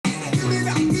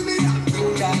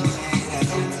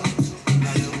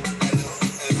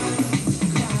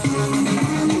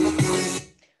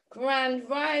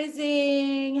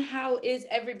Rising. How is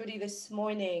everybody this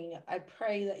morning? I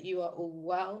pray that you are all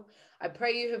well. I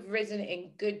pray you have risen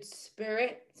in good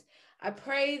spirit. I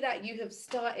pray that you have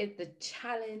started the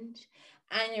challenge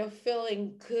and you're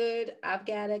feeling good. I've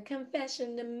got a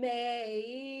confession to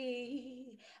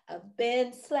make. I've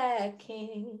been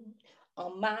slacking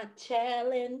on my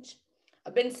challenge.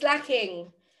 I've been slacking.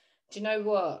 Do you know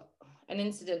what? An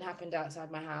incident happened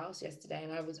outside my house yesterday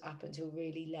and I was up until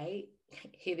really late.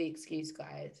 Hear the excuse,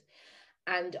 guys.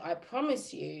 And I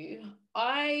promise you,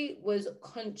 I was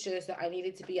conscious that I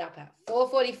needed to be up at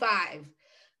 4:45.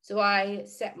 So I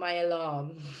set my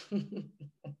alarm.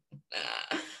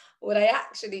 What I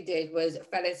actually did was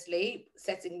fell asleep,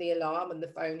 setting the alarm, and the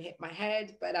phone hit my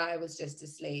head, but I was just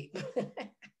asleep.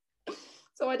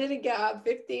 So I didn't get up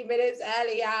 15 minutes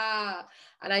earlier.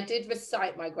 And I did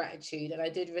recite my gratitude and I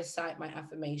did recite my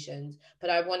affirmations, but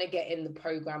I want to get in the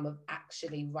program of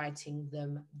actually writing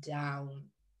them down.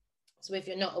 So if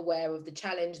you're not aware of the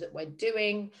challenge that we're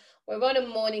doing, we're on a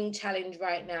morning challenge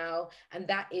right now, and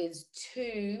that is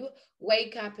to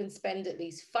wake up and spend at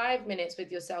least 5 minutes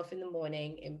with yourself in the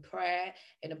morning in prayer,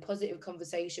 in a positive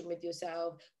conversation with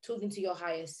yourself, talking to your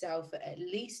higher self for at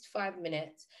least 5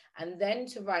 minutes, and then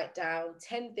to write down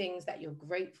 10 things that you're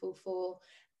grateful for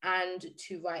and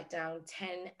to write down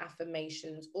 10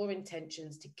 affirmations or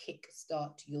intentions to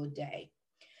kickstart your day.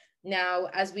 Now,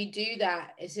 as we do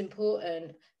that, it's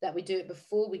important that we do it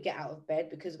before we get out of bed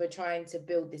because we're trying to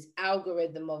build this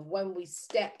algorithm of when we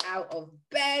step out of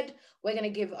bed, we're going to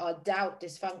give our doubt,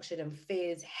 dysfunction, and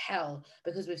fears hell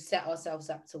because we've set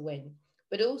ourselves up to win.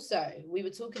 But also, we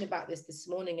were talking about this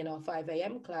morning in our 5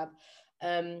 a.m. club.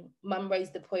 Mum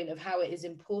raised the point of how it is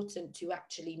important to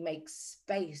actually make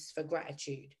space for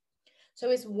gratitude. So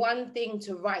it's one thing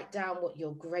to write down what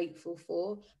you're grateful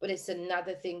for, but it's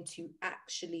another thing to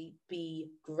actually be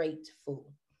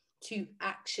grateful, to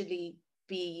actually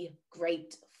be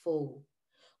grateful.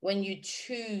 When you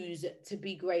choose to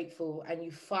be grateful and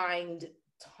you find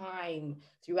time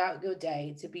throughout your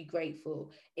day to be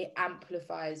grateful, it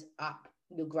amplifies up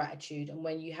your gratitude. And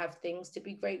when you have things to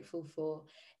be grateful for,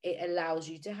 it allows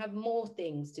you to have more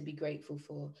things to be grateful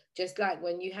for. Just like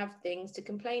when you have things to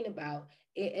complain about,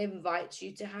 it invites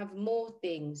you to have more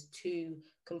things to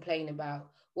complain about.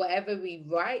 Whatever we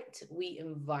write, we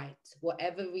invite.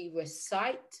 Whatever we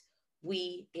recite,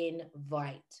 we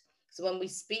invite. So when we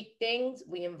speak things,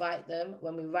 we invite them.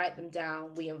 When we write them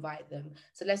down, we invite them.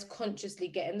 So let's consciously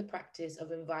get in the practice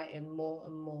of inviting more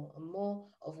and more and more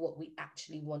of what we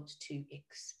actually want to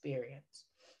experience.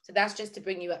 So that's just to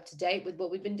bring you up to date with what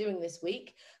we've been doing this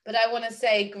week. But I want to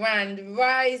say grand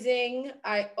rising.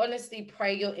 I honestly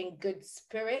pray you're in good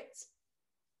spirits.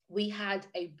 We had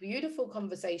a beautiful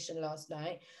conversation last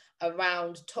night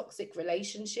around toxic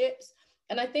relationships.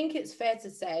 And I think it's fair to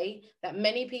say that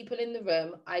many people in the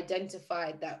room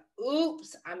identified that,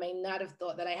 oops, I may not have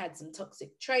thought that I had some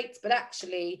toxic traits, but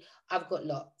actually I've got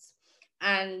lots.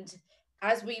 And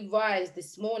as we rise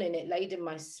this morning, it laid in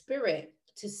my spirit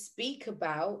to speak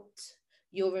about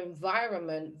your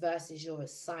environment versus your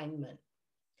assignment.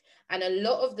 And a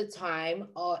lot of the time,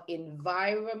 our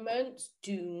environment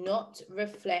do not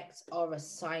reflect our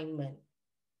assignment.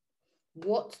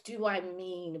 What do I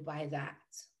mean by that?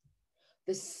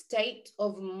 The state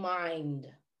of mind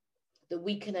that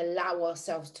we can allow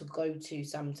ourselves to go to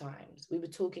sometimes. We were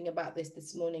talking about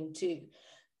this morning too.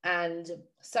 And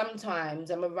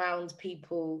sometimes I'm around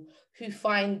people who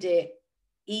find it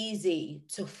easy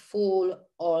to fall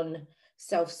on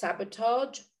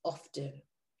self-sabotage often.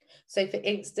 So for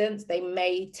instance, they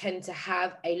may tend to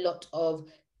have a lot of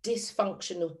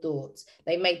dysfunctional thoughts.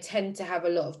 They may tend to have a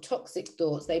lot of toxic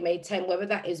thoughts. They may tend, whether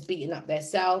that is beating up their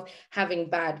self, having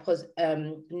bad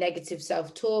negative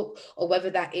self-talk, or whether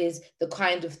that is the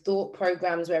kind of thought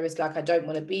programs where it's like, I don't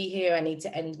want to be here, I need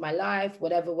to end my life,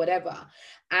 whatever.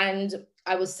 And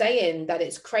I was saying that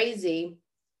it's crazy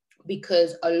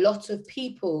because a lot of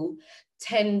people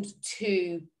tend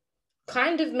to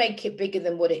kind of make it bigger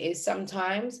than what it is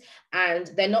sometimes,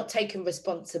 and they're not taking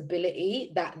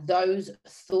responsibility that those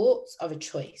thoughts are a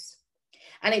choice.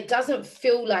 And it doesn't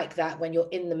feel like that when you're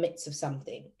in the midst of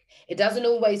something. It doesn't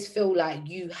always feel like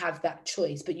you have that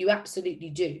choice, but you absolutely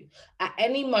do. At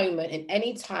any moment, in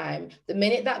any time, the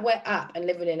minute that we're up and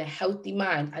living in a healthy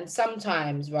mind, and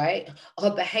sometimes, right,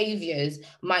 our behaviors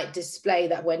might display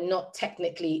that we're not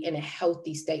technically in a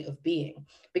healthy state of being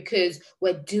because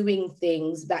we're doing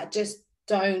things that just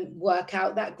don't work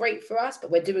out that great for us,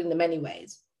 but we're doing them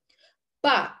anyways.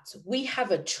 But we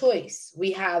have a choice.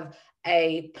 We have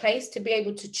a place to be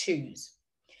able to choose.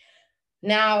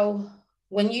 Now,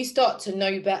 when you start to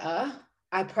know better,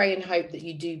 I pray and hope that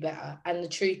you do better. And the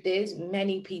truth is,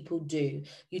 many people do.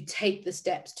 You take the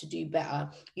steps to do better.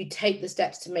 You take the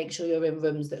steps to make sure you're in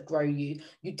rooms that grow you.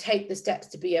 You take the steps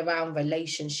to be around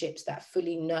relationships that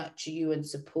fully nurture you and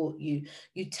support you.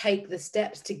 You take the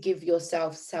steps to give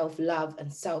yourself self-love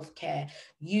and self-care.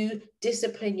 You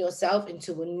discipline yourself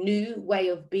into a new way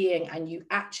of being, and you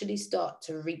actually start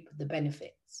to reap the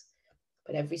benefits.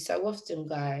 But every so often,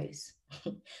 guys,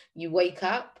 you wake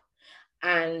up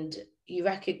and you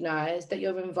recognize that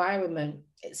your environment,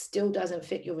 it still doesn't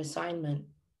fit your assignment.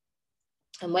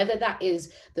 And whether that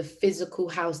is the physical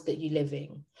house that you live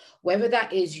in, whether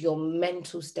that is your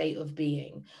mental state of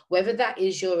being, whether that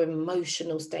is your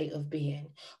emotional state of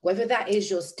being, whether that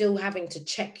is you're still having to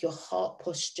check your heart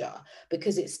posture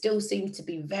because it still seems to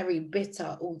be very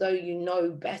bitter, although you know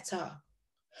better,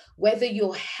 whether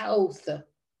your health,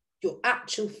 your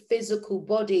actual physical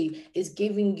body is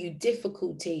giving you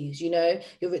difficulties,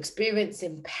 you're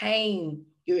experiencing pain,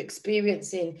 you're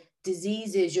experiencing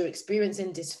diseases, you're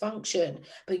experiencing dysfunction,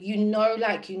 but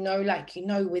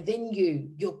within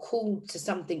you, you're called to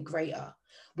something greater.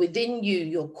 Within you,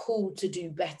 you're called to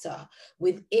do better.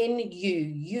 Within you,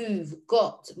 you've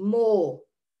got more.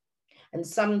 And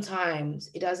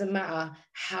sometimes it doesn't matter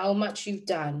how much you've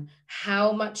done,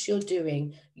 how much you're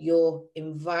doing, your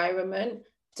environment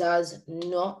does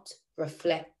not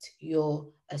reflect your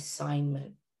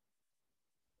assignment.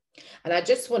 And I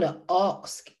just want to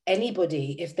ask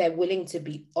anybody if they're willing to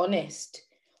be honest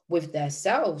with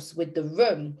themselves, with the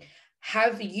room.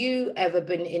 Have you ever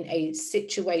been in a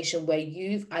situation where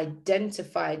you've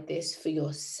identified this for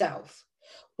yourself,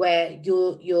 where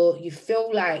you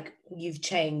feel like you've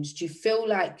changed, you feel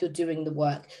like you're doing the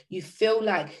work, you feel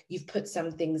like you've put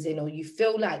some things in, or you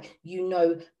feel like you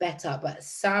know better, but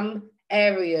some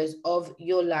areas of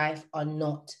your life are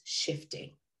not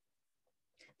shifting?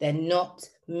 They're not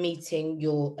meeting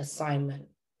your assignment.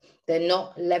 They're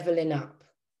not leveling up.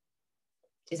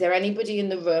 Is there anybody in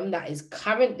the room that is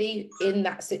currently in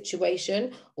that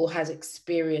situation or has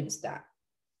experienced that?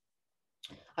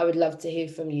 I would love to hear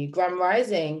from you. Grand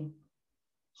Rising.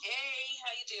 Hey,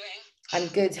 how you doing? I'm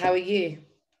good. How are you?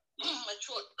 My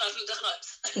throat doesn't hurt.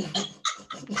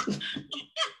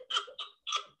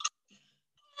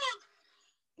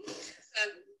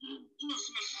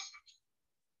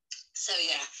 So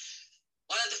yeah,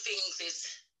 one of the things is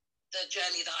the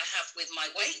journey that I have with my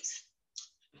weight.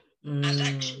 And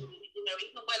actually,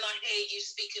 even when I hear you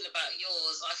speaking about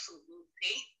yours, I feel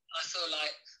guilty. I feel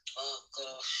like, oh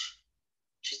gosh,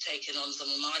 she's taking on some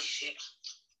of my shit.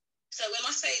 So when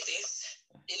I say this,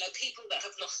 people that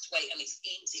have lost weight and it's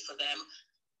easy for them,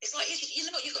 it's like, you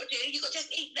know what you got to do? You got to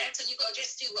just eat less and you got to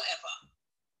just do whatever.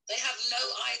 They have no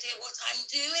idea what I'm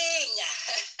doing.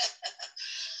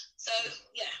 So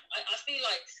yeah, I feel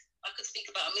like I could speak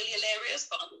about a million areas,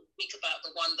 but I'm going to speak about the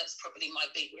one that's probably my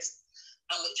biggest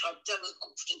and which I don't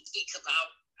often speak about,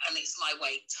 and it's my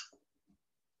weight.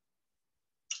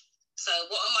 So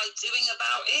what am I doing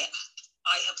about it?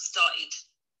 I started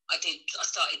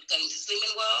going to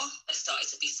Slimming World. There started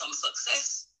to be some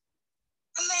success.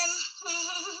 And then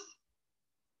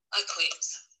I quit.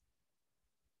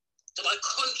 Do I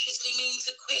consciously mean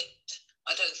to quit?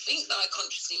 I don't think that I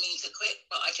consciously mean to quit,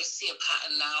 but I just see a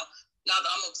pattern now. Now that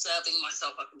I'm observing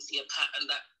myself, I can see a pattern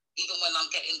that even when I'm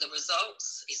getting the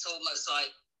results, it's almost like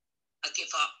I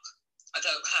give up. I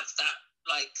don't have that,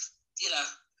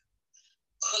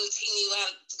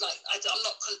 I'm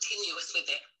not continuous with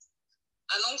it.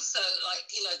 And also,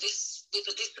 this with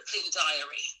the discipline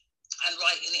diary and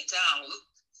writing it down.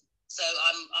 So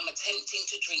I'm attempting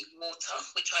to drink water,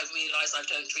 which I realise I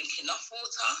don't drink enough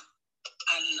water.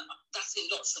 And that's in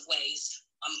lots of ways.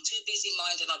 I'm too busy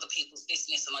minding other people's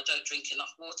business and I don't drink enough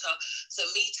water. So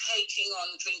me taking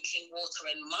on drinking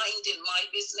water and minding my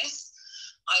business,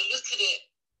 I look at it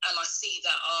and I see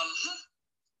that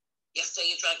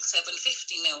yesterday you drank 750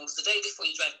 mils, the day before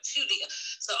you drank 2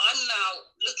 litres. So I'm now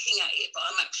looking at it, but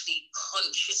I'm actually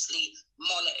consciously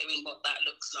monitoring what that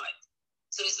looks like.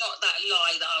 So it's not that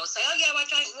lie that I will say, oh yeah, I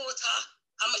drank water.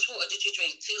 How much water did you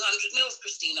drink? 200 mils,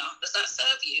 Christina. Does that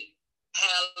serve you?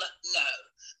 Hell no.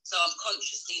 So I'm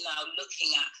consciously now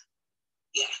looking at,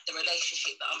 the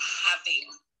relationship that I'm having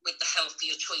with the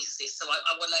healthier choices. So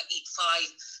I want to eat 5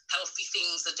 healthy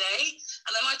things a day.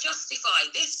 And then I justify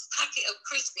this packet of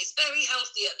crisps is very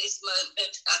healthy at this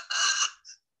moment.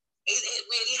 It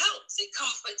really helps. It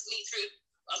comforts me through.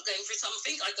 I'm going through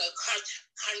something. I go crunch,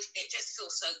 crunch. It just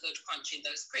feels so good crunching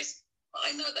those crisps. But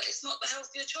I know that it's not the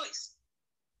healthier choice.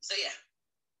 So yeah.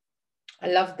 I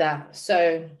love that.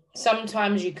 So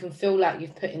sometimes you can feel like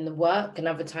you've put in the work and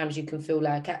other times you can feel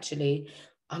like, actually,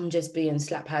 I'm just being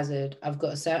slap hazard. I've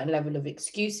got a certain level of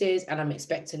excuses and I'm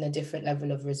expecting a different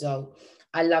level of result.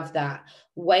 I love that.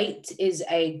 Weight is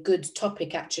a good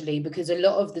topic, actually, because a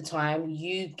lot of the time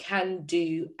you can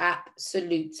do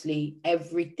absolutely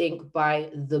everything by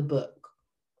the book.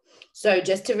 So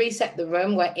just to reset the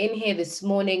room, we're in here this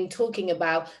morning talking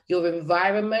about your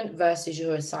environment versus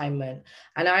your assignment.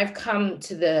 And I've come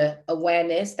to the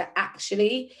awareness that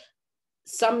actually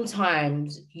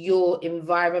sometimes your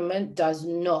environment does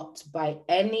not by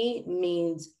any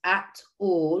means at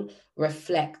all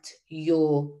reflect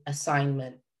your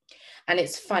assignment. And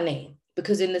it's funny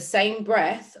because in the same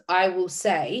breath, I will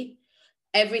say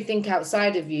everything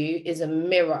outside of you is a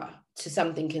mirror to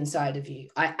something inside of you.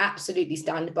 I absolutely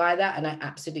stand by that and I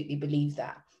absolutely believe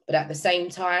that. But at the same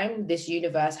time, this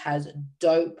universe has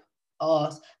dope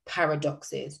ass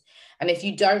paradoxes. And if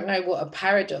you don't know what a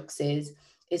paradox is,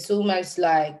 it's almost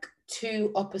like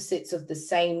two opposites of the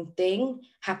same thing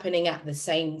happening at the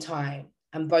same time,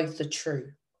 and both are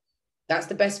true. That's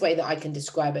the best way that I can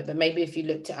describe it. But maybe if you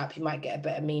looked it up, you might get a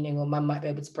better meaning, or Mum might be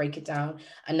able to break it down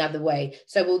another way.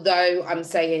 So although I'm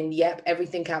saying, yep,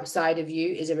 everything outside of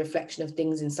you is a reflection of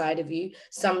things inside of you,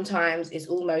 sometimes it's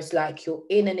almost like you're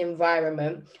in an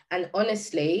environment, and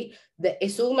honestly, that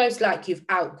it's almost like you've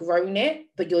outgrown it,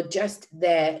 but you're just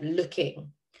there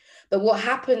looking. But what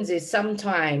happens is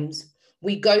sometimes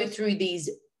we go through these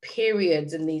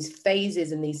periods and these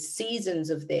phases and these seasons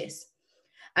of this.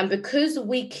 And because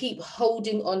we keep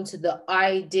holding on to the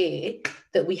idea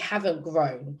that we haven't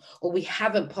grown, or we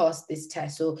haven't passed this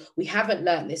test, or we haven't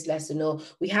learned this lesson, or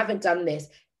we haven't done this,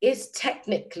 it's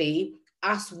technically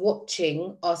us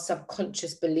watching our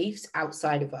subconscious beliefs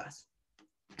outside of us.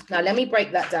 Now, let me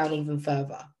break that down even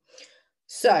further.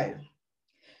 So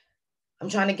I'm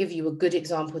trying to give you a good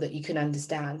example that you can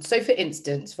understand. So for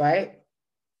instance, right,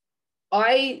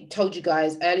 I told you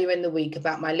guys earlier in the week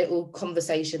about my little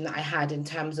conversation that I had in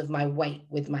terms of my weight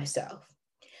with myself.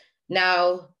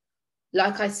 Now,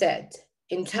 like I said,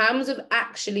 in terms of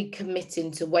actually committing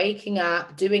to waking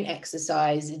up, doing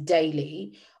exercise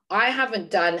daily, I haven't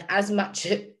done as much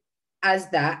as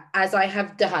that as I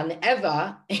have done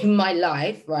ever in my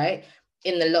life, right,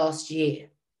 in the last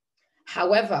year.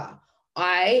 However,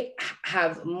 I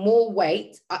have more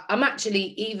weight. I'm actually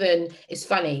even, it's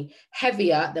funny,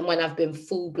 heavier than when I've been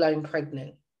full-blown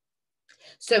pregnant.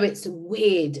 So it's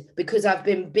weird because I've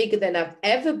been bigger than I've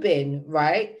ever been,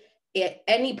 right, at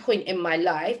any point in my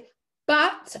life.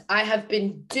 But I have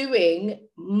been doing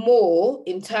more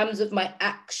in terms of my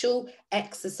actual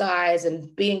exercise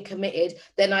and being committed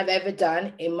than I've ever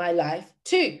done in my life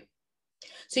too.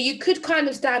 So you could kind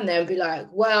of stand there and be like,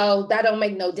 well, that don't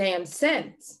make no damn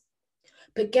sense.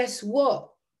 But guess what?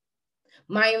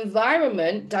 My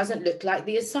environment doesn't look like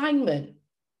the assignment.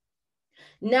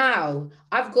 Now,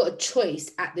 I've got a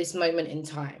choice at this moment in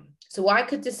time. So I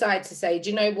could decide to say,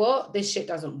 do you know what? This shit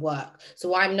doesn't work.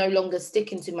 So I'm no longer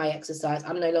sticking to my exercise.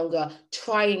 I'm no longer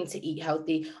trying to eat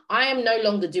healthy. I am no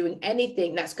longer doing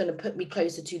anything that's going to put me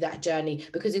closer to that journey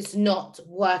because it's not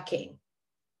working.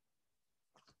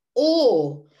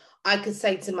 Or I could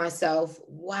say to myself,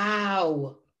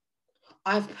 wow,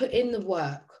 I've put in the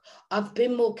work. I've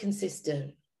been more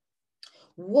consistent.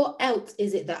 What else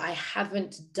is it that I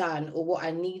haven't done or what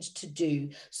I need to do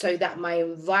so that my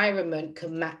environment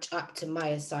can match up to my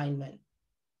assignment?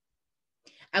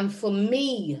 And for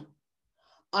me,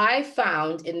 I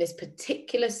found in this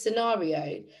particular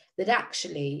scenario that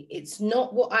actually it's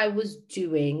not what I was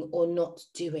doing or not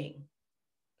doing.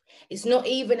 It's not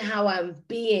even how I'm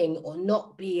being or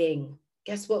not being.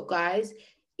 Guess what, guys?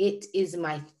 It is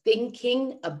my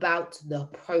thinking about the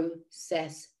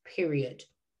process, period.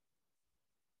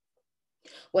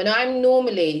 When I'm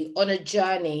normally on a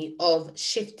journey of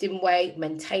shifting weight,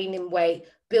 maintaining weight,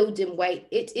 building weight,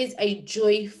 it is a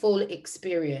joyful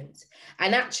experience.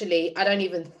 And actually, I don't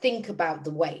even think about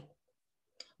the weight.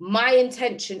 My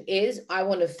intention is I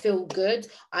want to feel good.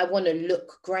 I want to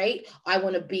look great. I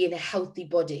want to be in a healthy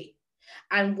body.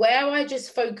 And where I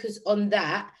just focus on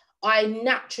that, I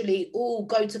naturally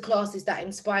go to classes that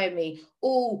inspire me,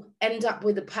 end up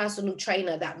with a personal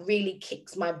trainer that really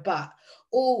kicks my butt,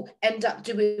 end up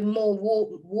doing more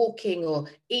walking or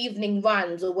evening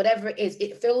runs or whatever it is.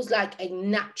 It feels like a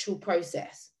natural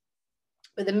process.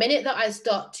 But the minute that I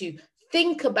start to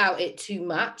think about it too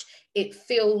much, it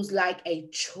feels like a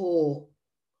chore.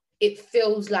 It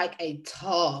feels like a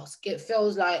task. It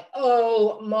feels like,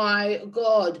 oh my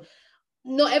God.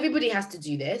 Not everybody has to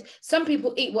do this. Some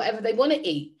people eat whatever they want to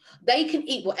eat. They can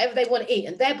eat whatever they want to eat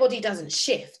and their body doesn't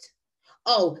shift.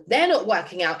 Oh, they're not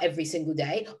working out every single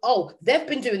day. Oh, they've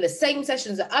been doing the same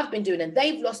sessions that I've been doing and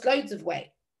they've lost loads of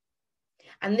weight.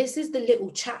 And this is the little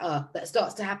chatter that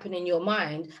starts to happen in your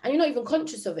mind, and you're not even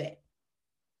conscious of it.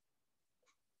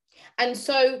 And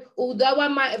so, although I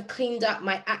might have cleaned up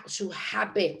my actual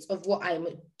habits of what I'm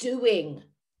doing,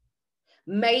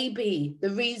 maybe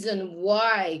the reason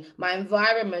why my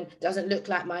environment doesn't look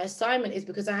like my assignment is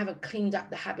because I haven't cleaned up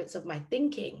the habits of my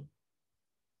thinking.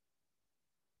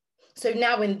 So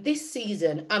now in this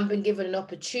season, I've been given an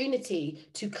opportunity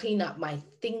to clean up my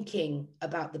thinking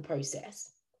about the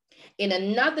process. In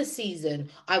another season,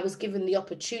 I was given the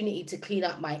opportunity to clean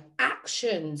up my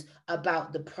actions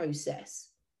about the process.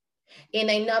 In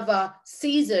another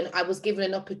season, I was given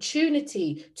an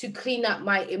opportunity to clean up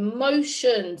my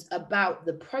emotions about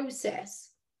the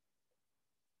process.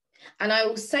 And I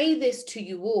will say this to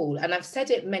you all, and I've said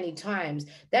it many times,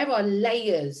 there are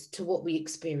layers to what we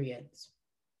experience.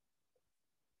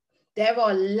 There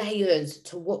are layers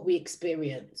to what we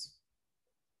experience.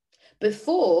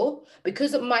 Before,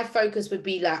 because of my focus would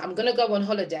be like, I'm going to go on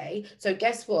holiday. So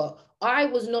guess what? I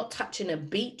was not touching a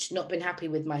beach, not been happy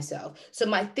with myself. So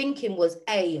my thinking was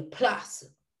A+.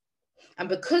 And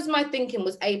because my thinking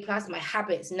was A+, my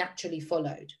habits naturally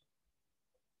followed.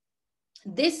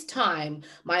 This time,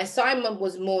 my assignment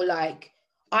was more like,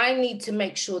 I need to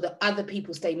make sure that other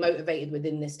people stay motivated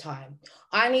within this time.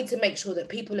 I need to make sure that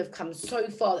people have come so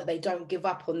far that they don't give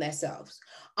up on themselves.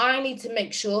 I need to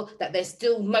make sure that they're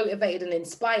still motivated and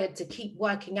inspired to keep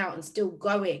working out and still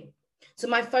going. So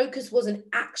my focus wasn't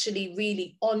actually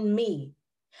really on me.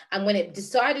 And when it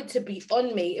decided to be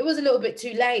on me, it was a little bit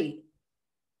too late.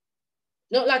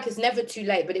 Not like it's never too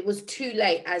late, but it was too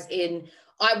late, as in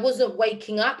I wasn't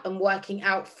waking up and working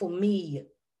out for me.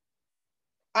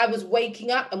 I was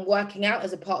waking up and working out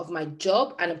as a part of my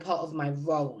job and a part of my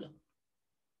role.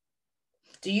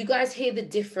 Do you guys hear the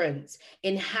difference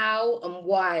in how and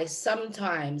why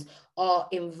sometimes our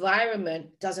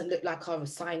environment doesn't look like our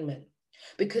assignment?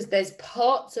 Because there's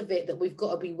parts of it that we've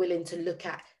got to be willing to look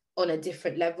at on a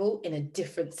different level in a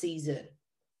different season.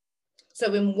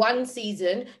 So in one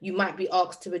season, you might be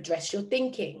asked to address your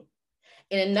thinking.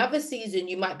 In another season,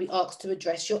 you might be asked to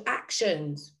address your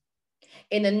actions.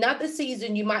 In another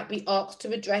season, you might be asked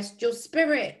to address your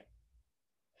spirit.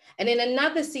 And in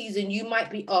another season, you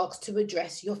might be asked to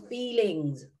address your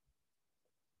feelings.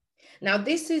 Now,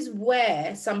 this is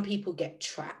where some people get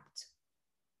trapped,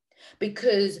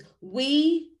 because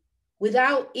we,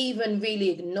 without even really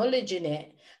acknowledging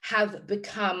it, have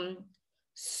become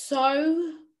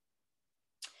so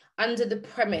under the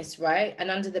premise, right,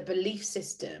 and under the belief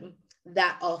system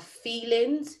that our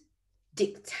feelings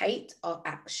dictate our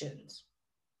actions.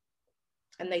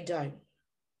 And they don't.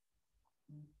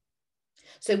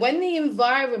 So when the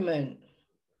environment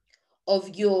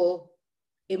of your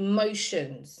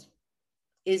emotions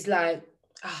is like,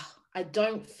 I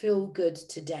don't feel good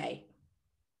today,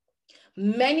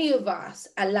 many of us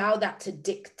allow that to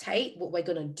dictate what we're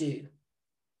going to do.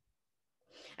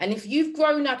 And if you've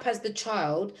grown up as the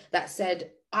child that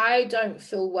said, I don't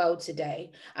feel well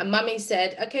today, and mummy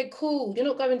said, okay, cool, you're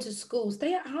not going to school,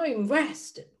 stay at home,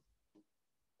 rest.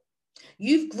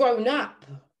 You've grown up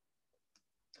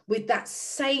with that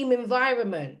same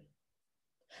environment,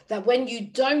 that when you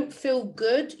don't feel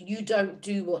good, you don't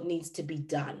do what needs to be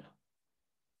done.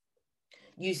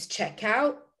 You check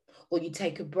out, or you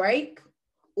take a break,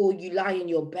 or you lie in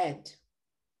your bed.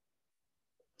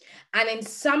 And in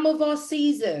some of our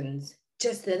seasons,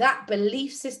 just that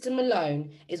belief system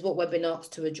alone is what we've been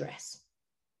asked to address.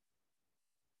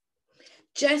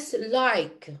 Just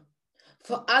like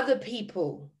for other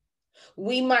people,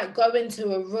 we might go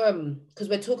into a room, because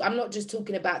I'm not just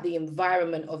talking about the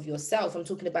environment of yourself, I'm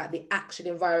talking about the actual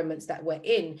environments that we're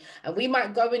in. And we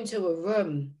might go into a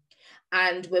room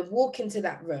and we're walking to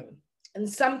that room and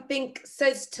something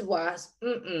says to us,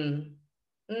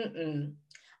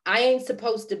 I ain't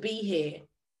supposed to be here.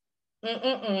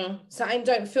 Something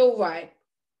don't feel right.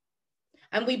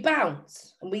 And we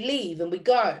bounce and we leave and we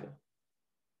go.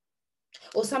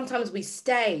 Or sometimes we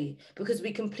stay because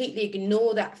we completely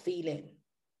ignore that feeling.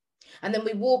 And then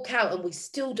we walk out and we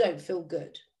still don't feel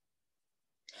good.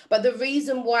 But the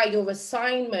reason why your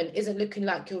assignment isn't looking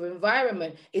like your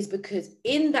environment is because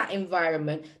in that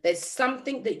environment, there's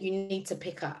something that you need to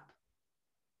pick up.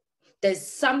 There's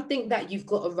something that you've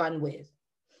got to run with.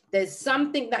 There's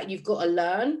something that you've got to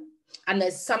learn, and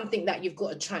there's something that you've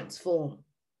got to transform.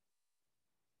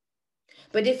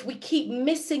 But if we keep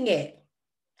missing it,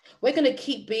 we're going to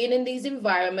keep being in these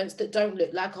environments that don't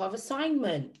look like our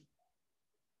assignment.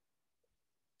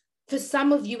 For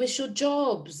some of you, it's your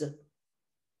jobs.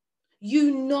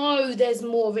 You know there's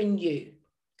more in you.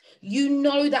 You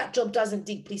know that job doesn't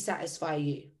deeply satisfy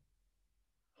you.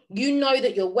 You know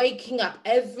that you're waking up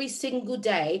every single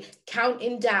day,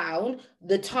 counting down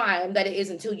the time that it is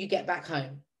until you get back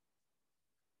home.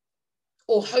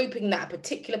 Or hoping that a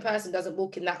particular person doesn't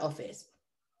walk in that office.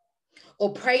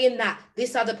 Or praying that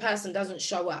this other person doesn't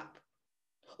show up.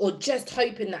 Or just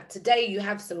hoping that today you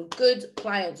have some good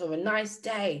clients or a nice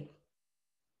day.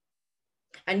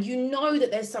 And you know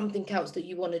that there's something else that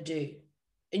you want to do.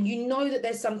 And you know that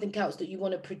there's something else that you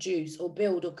want to produce or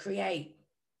build or create.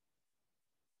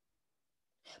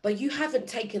 But you haven't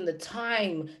taken the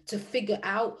time to figure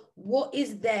out what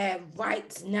is there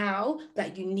right now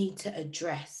that you need to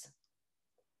address.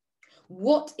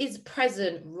 What is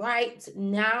present right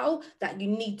now that you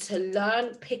need to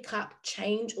learn, pick up,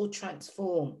 change, or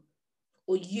transform,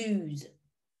 or use?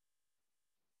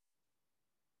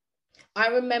 I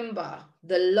remember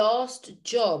the last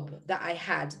job that I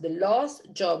had, the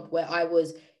last job where I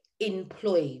was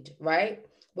employed, right?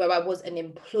 Where I was an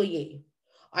employee.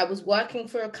 I was working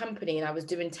for a company and I was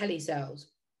doing telesales.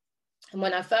 And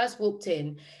when I first walked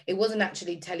in, it wasn't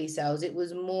actually telesales. It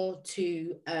was more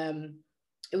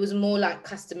like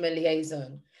customer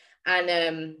liaison.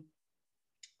 And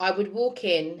I would walk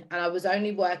in and I was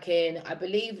only working, I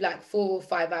believe, like 4 or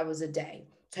 5 hours a day.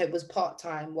 So it was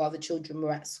part-time while the children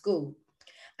were at school.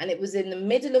 And it was in the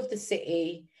middle of the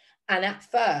city. And at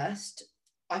first,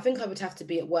 I think I would have to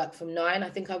be at work from 9. I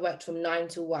think I worked from 9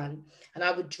 to 1 and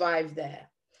I would drive there.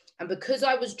 And because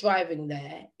I was driving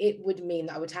there, it would mean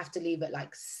that I would have to leave at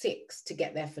like 6 to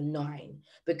get there for 9.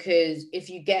 Because if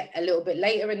you get a little bit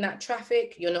later in that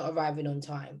traffic, you're not arriving on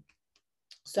time.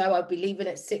 So I'd be leaving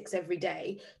at 6 every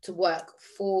day to work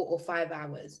 4 or 5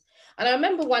 hours. And I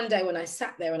remember one day when I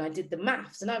sat there and I did the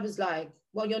maths and I was like,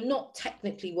 well, you're not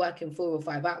technically working 4 or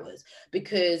 5 hours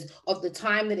because of the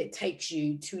time that it takes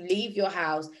you to leave your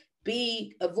house,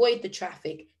 avoid the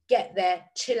traffic, get there,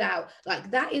 chill out.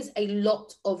 Like that is a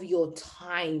lot of your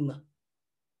time.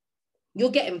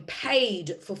 You're getting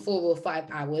paid for 4 or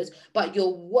 5 hours, but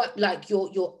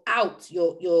you're out,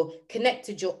 you're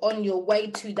connected, you're on your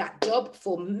way to that job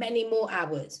for many more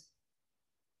hours.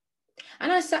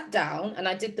 And I sat down and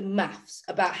I did the maths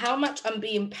about how much I'm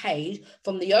being paid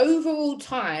from the overall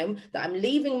time that I'm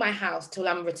leaving my house till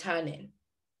I'm returning.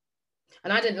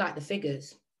 And I didn't like the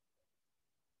figures.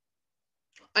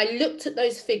 I looked at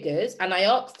those figures and I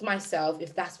asked myself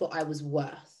if that's what I was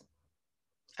worth.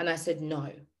 And I said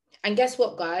no. And guess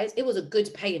what, guys? It was a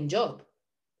good paying job.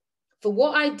 For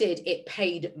what I did, it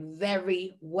paid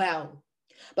very well.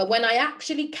 But when I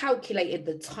actually calculated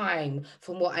the time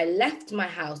from what I left my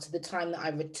house to the time that I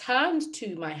returned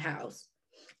to my house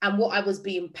and what I was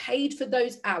being paid for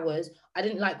those hours, I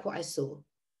didn't like what I saw.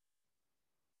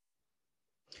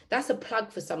 That's a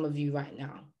plug for some of you right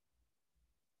now.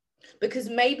 Because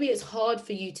maybe it's hard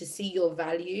for you to see your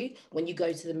value when you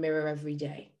go to the mirror every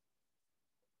day.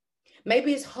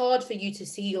 Maybe it's hard for you to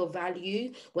see your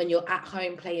value when you're at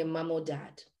home playing mum or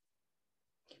dad.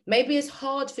 Maybe it's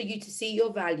hard for you to see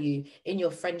your value in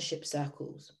your friendship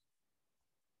circles.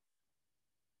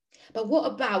 But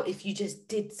what about if you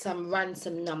just ran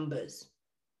some numbers?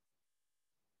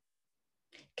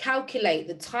 Calculate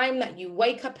the time that you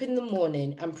wake up in the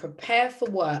morning and prepare for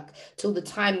work till the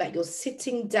time that you're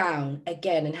sitting down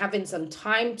again and having some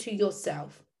time to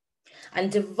yourself.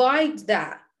 And divide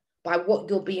that by what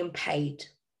you're being paid.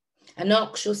 And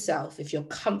ask yourself if you're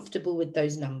comfortable with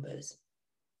those numbers.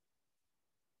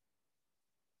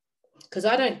 Because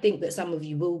I don't think that some of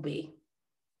you will be.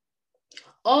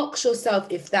 Ask yourself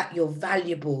if that you're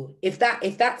valuable, if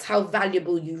that's how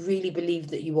valuable you really believe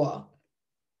that you are.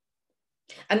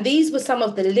 And these were some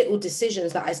of the little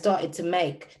decisions that I started to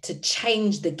make to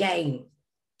change the game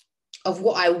of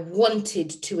what I wanted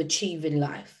to achieve in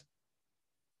life.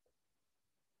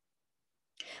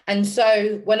 And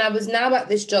so when I was now at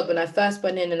this job and I first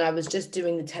went in and I was just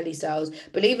doing the telesales,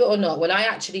 believe it or not, when I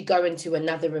actually go into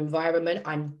another environment,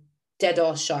 I'm dead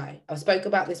ass shy. I've spoke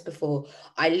about this before.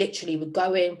 I literally would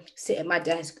go in, sit at my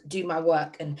desk, do my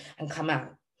work and come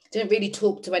out. Didn't really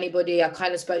talk to anybody. I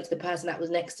kind of spoke to the person that was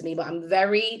next to me, but I'm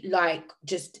very like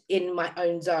just in my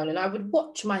own zone. And I would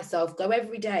watch myself go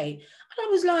every day. And I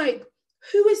was like,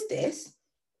 who is this?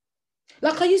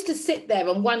 Like I used to sit there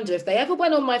and wonder if they ever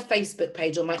went on my Facebook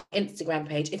page or my Instagram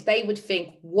page, if they would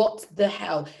think, what the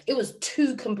hell? It was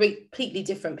two completely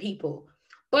different people.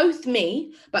 Both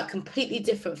me, but completely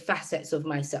different facets of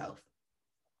myself.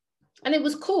 And it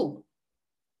was cool.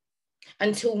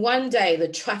 Until one day the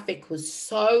traffic was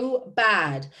so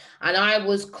bad and I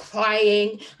was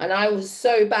crying and I was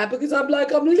so bad because I'm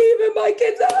like, I'm leaving my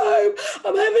kids at home.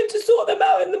 I'm having to sort them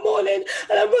out in the morning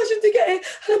and I'm rushing to get in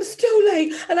and I'm still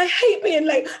late and I hate being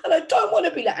late and I don't want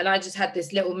to be late. And I just had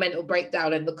this little mental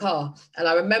breakdown in the car. And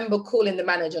I remember calling the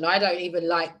manager, and I don't even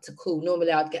like to call.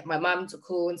 Normally I'd get my mum to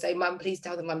call and say, Mum, please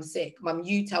tell them I'm sick. Mum,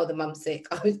 you tell them I'm sick.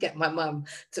 I would get my mum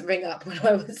to ring up when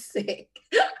I was sick.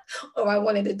 Or I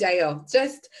wanted a day off.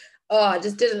 I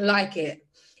just didn't like it.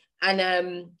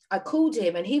 And I called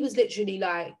him and he was literally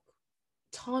like,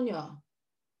 Tanya,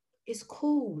 it's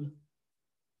cool.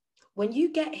 When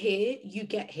you get here, you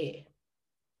get here.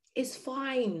 It's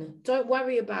fine. Don't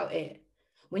worry about it.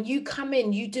 When you come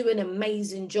in, you do an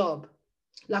amazing job.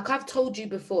 Like I've told you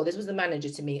before, this was the manager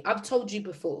to me. I've told you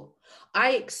before,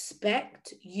 I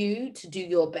expect you to do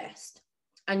your best,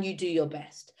 and you do your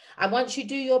best. And once you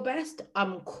do your best,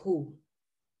 I'm cool.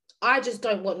 I just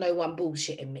don't want no one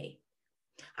bullshitting me.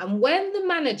 And when the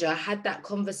manager had that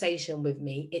conversation with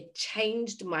me, it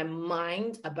changed my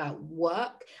mind about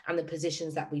work and the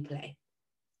positions that we play.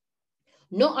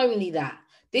 Not only that,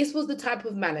 this was the type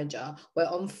of manager where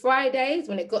on Fridays,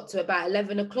 when it got to about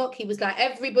 11 o'clock, he was like,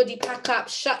 everybody pack up,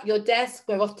 shut your desk,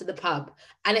 we're off to the pub.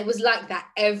 And it was like that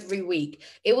every week.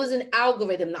 It was an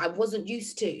algorithm that I wasn't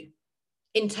used to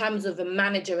in terms of a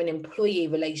manager and employee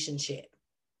relationship.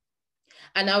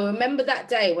 And I remember that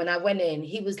day when I went in,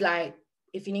 he was like,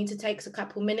 if you need to take a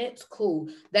couple minutes, cool.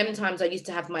 Them times I used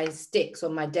to have my sticks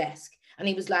on my desk. And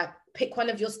he was like, pick one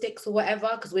of your sticks or whatever,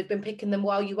 because we've been picking them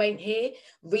while you ain't here.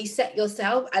 Reset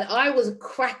yourself. And I was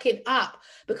cracking up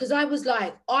because I was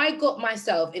like, I got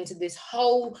myself into this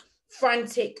whole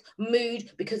frantic mood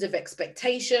because of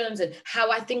expectations and how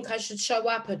I think I should show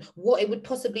up and what it would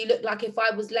possibly look like if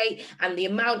I was late and the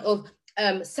amount of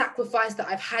sacrifice that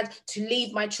I've had to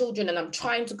leave my children, and I'm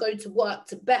trying to go to work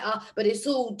to better, but it's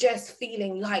all just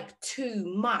feeling like too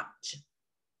much.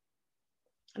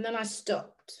 And then I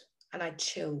stopped and I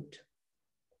chilled.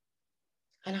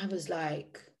 And I was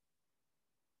like,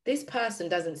 this person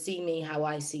doesn't see me how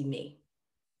I see me.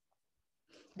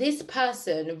 This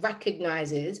person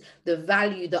recognizes the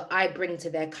value that I bring to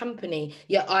their company,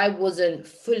 yet I wasn't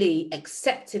fully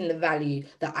accepting the value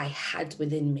that I had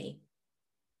within me.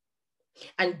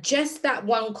 And just that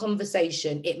one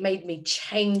conversation, it made me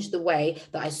change the way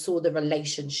that I saw the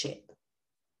relationship.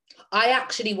 I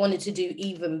actually wanted to do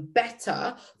even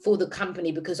better for the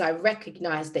company because I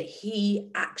recognized that he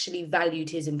actually valued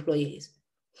his employees.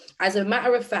 As a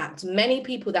matter of fact, many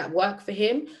people that work for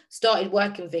him started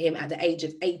working for him at the age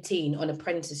of 18 on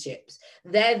apprenticeships.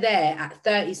 They're there at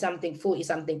 30 something, 40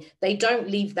 something. They don't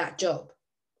leave that job,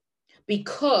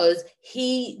 because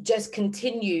he just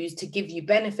continues to give you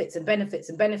benefits and benefits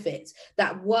and benefits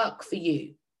that work for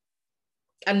you.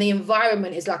 And the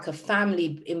environment is like a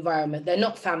family environment. They're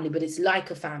not family, but it's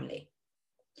like a family.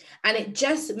 And it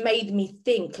just made me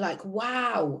think like,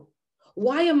 wow,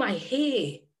 why am I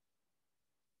here?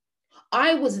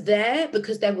 I was there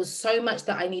because there was so much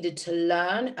that I needed to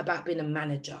learn about being a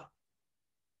manager.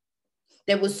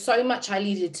 There was so much I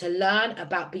needed to learn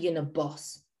about being a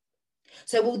boss.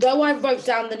 So although I wrote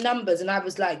down the numbers and I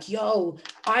was like, yo,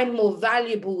 I'm more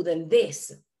valuable than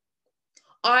this,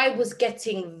 I was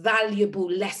getting valuable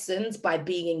lessons by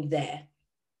being there.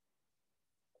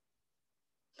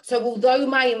 So although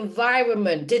my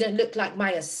environment didn't look like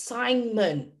my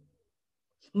assignment,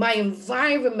 my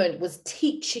environment was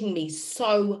teaching me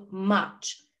so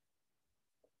much.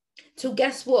 Till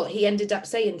guess what? He ended up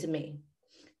saying to me,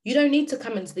 you don't need to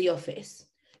come into the office.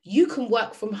 You can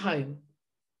work from home.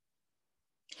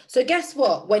 So guess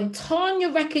what? When Tanya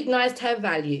recognized her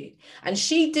value and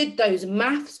she did those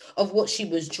maths of what she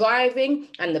was driving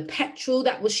and the petrol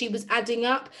that she was adding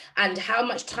up and how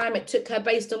much time it took her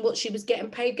based on what she was getting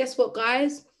paid, guess what,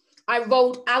 guys? I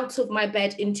rolled out of my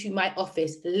bed into my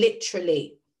office,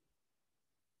 literally.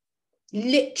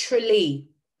 Literally.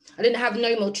 I didn't have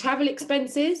no more travel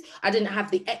expenses. I didn't have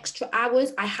the extra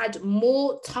hours. I had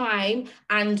more time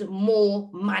and more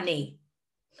money,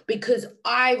 because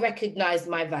I recognized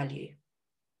my value.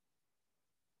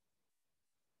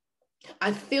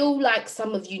 I feel like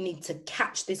some of you need to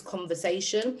catch this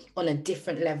conversation on a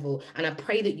different level, and I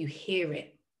pray that you hear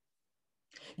it.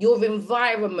 Your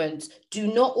environment do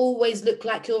not always look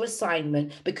like your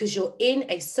assignment, because you're in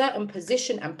a certain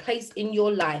position and place in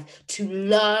your life to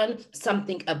learn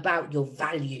something about your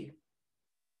value,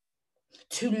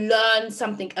 to learn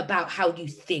something about how you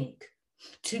think,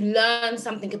 to learn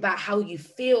something about how you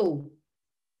feel.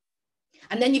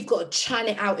 And then you've got to churn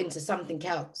it out into something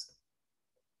else.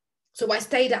 So I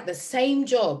stayed at the same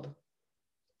job,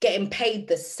 getting paid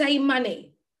the same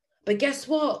money, But guess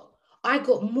what? I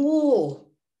got more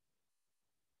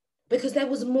because there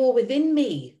was more within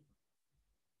me.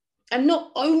 And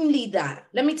not only that,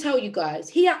 let me tell you guys,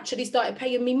 he actually started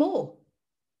paying me more.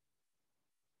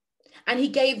 And he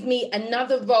gave me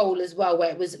another role as well,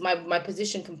 where it was my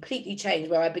position completely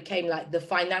changed, where I became like the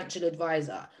financial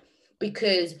advisor,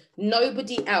 because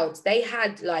nobody else, they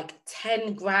had like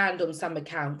 10 grand on some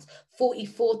accounts,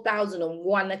 44,000 on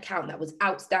one account that was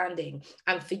outstanding.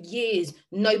 And for years,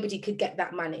 nobody could get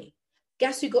that money.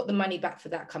 Guess who got the money back for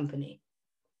that company?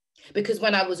 Because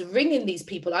when I was ringing these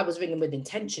people, I was ringing with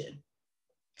intention,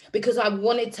 because I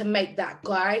wanted to make that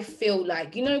guy feel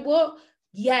like, you know what?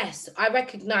 Yes, I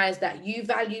recognize that you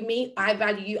value me. I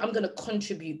value you. I'm going to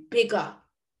contribute bigger.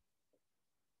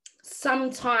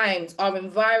 Sometimes our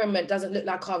environment doesn't look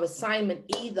like our assignment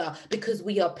either, because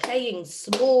we are playing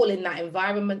small in that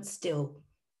environment still.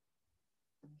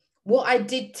 What I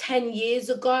did 10 years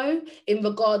ago in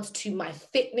regards to my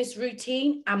fitness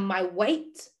routine and my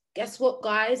weight, guess what,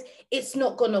 guys? It's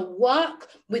not going to work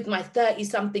with my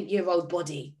 30-something-year-old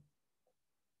body.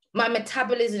 My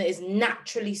metabolism is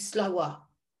naturally slower.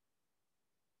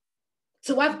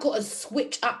 So I've got to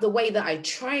switch up the way that I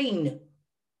train.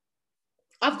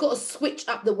 I've got to switch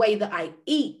up the way that I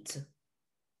eat.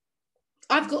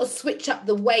 I've got to switch up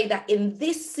the way that in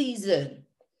this season,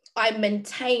 I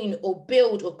maintain or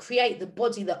build or create the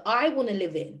body that I want to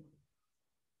live in.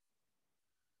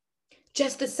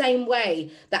 Just the same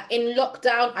way that in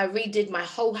lockdown, I redid my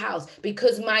whole house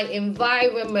because my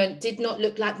environment did not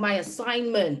look like my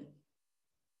assignment.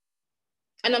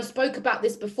 And I've spoke about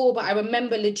this before, but I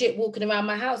remember legit walking around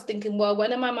my house thinking, well,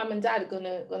 when are my mum and dad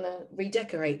gonna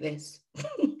redecorate this?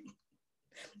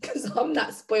 Because I'm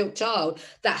that spoiled child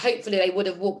that hopefully they would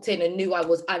have walked in and knew I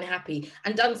was unhappy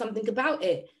and done something about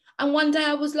it. And one day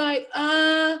I was like,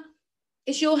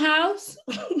 it's your house.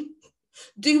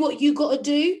 Do what you got to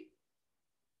do.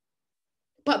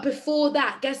 But before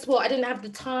that, guess what? I didn't have the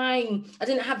time. I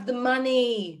didn't have the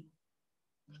money.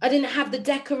 I didn't have the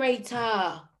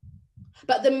decorator.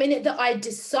 But the minute that I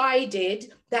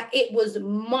decided that it was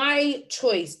my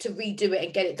choice to redo it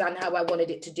and get it done how I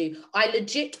wanted it to do, I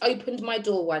legit opened my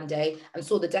door one day and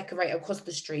saw the decorator across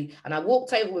the street. And I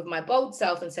walked over with my bold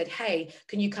self and said, hey,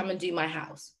 can you come and do my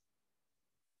house?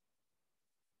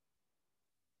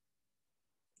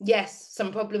 Yes,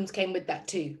 some problems came with that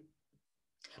too.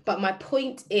 But my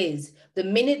point is, the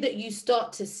minute that you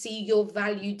start to see your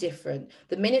value different,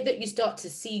 the minute that you start to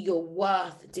see your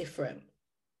worth different,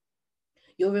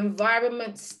 your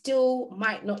environment still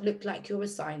might not look like your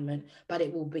assignment, but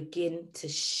it will begin to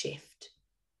shift.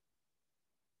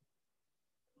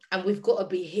 And we've got to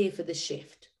be here for the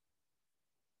shift.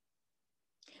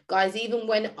 Guys, even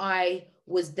when I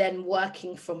was then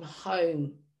working from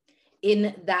home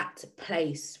in that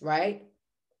place, right?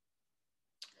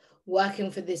 Working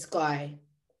for this guy,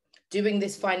 doing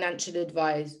this financial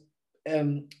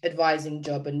advising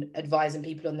job and advising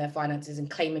people on their finances and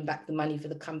claiming back the money for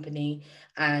the company.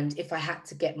 And if I had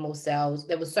to get more sales,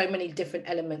 there were so many different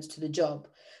elements to the job.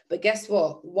 But guess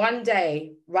what? One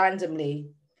day, randomly,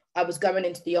 I was going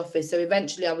into the office. So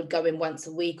eventually I would go in once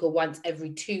a week or once every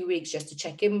 2 weeks just to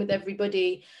check in with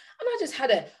everybody. And I just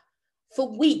had for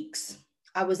weeks,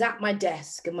 I was at my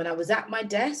desk. And when I was at my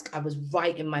desk, I was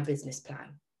writing my business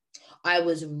plan. I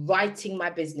was writing my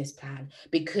business plan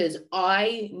because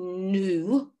I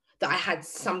knew that I had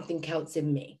something else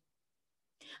in me.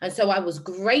 And so I was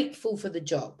grateful for the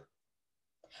job,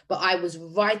 but I was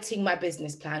writing my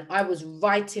business plan. I was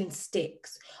writing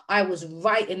sticks. I was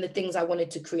writing the things I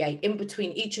wanted to create. In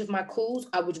between each of my calls,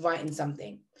 I was writing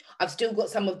something. I've still got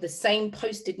some of the same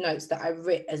posted notes that I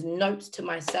wrote as notes to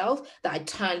myself that I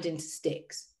turned into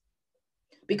sticks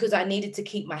because I needed to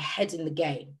keep my head in the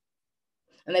game.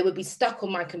 And they would be stuck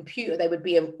on my computer. They would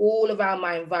be all around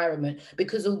my environment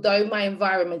because although my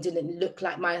environment didn't look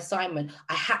like my assignment,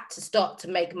 I had to start to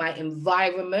make my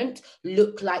environment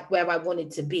look like where I wanted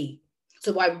to be.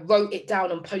 So I wrote it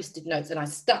down on Post-it notes and I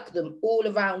stuck them all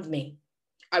around me.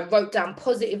 I wrote down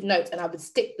positive notes and I would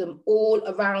stick them all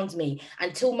around me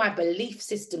until my belief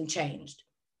system changed.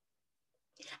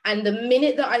 And the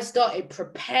minute that I started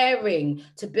preparing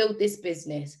to build this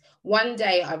business, one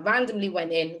day I randomly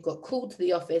went in, got called to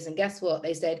the office, and guess what?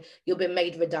 They said, you've been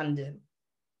made redundant.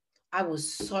 I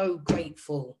was so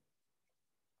grateful.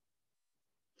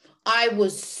 I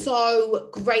was so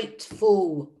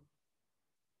grateful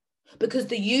because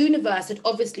the universe had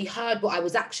obviously heard what I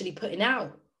was actually putting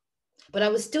out, but I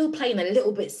was still playing a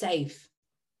little bit safe.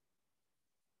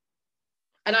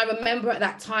 And I remember at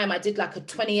that time, I did like a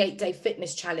 28-day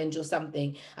fitness challenge or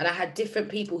something. And I had different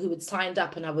people who had signed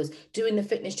up and I was doing the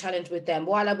fitness challenge with them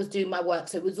while I was doing my work.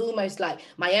 So it was almost like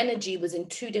my energy was in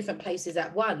 2 different places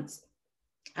at once.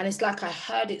 And it's like I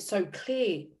heard it so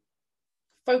clear.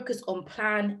 Focus on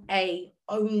plan A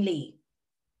only.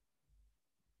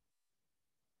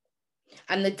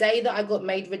 And the day that I got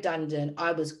made redundant,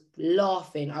 I was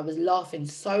laughing. I was laughing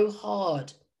so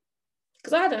hard.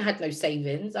 Because I hadn't had no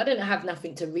savings. I didn't have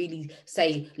nothing to really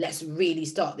say, let's really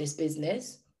start this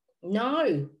business.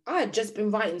 No, I had just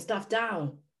been writing stuff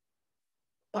down.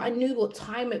 But I knew what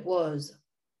time it was.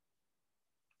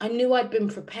 I knew I'd been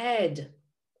prepared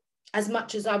as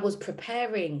much as I was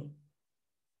preparing.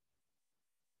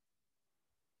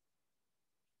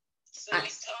 So,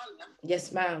 Miss Tanya.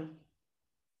 Yes, ma'am.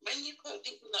 When you call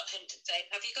people up here today,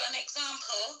 have you got an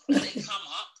example when they come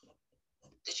up?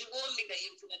 Did you warn me that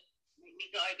you were going to make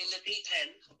me dive in the deep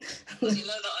end? Because you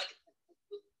know that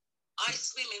I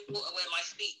swim in water where my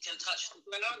feet can touch the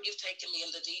ground. You've taken me in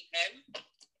the deep end.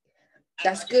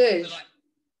 That's good. Like,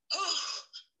 oh,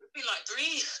 it'd be like,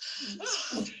 breathe.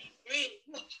 Oh, breathe.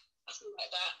 Something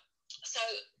like that. So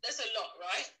there's a lot,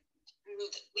 right? And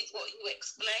with what you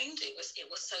explained, it was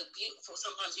so beautiful.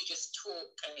 Sometimes you just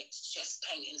talk and it's just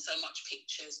painting so much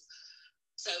pictures.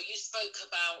 So you spoke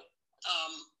about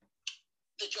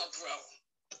the job role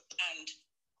and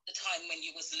the time when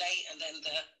you was late, and then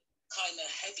the kind of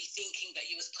heavy thinking that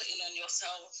you was putting on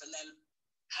yourself, and then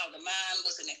how the man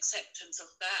was an acceptance of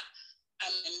that,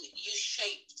 and then you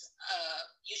shaped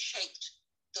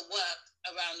the work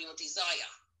around your desire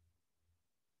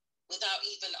without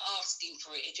even asking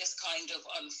for it. It just kind of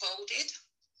unfolded.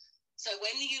 So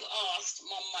when you asked,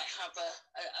 Mom might have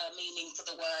a meaning for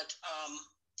the word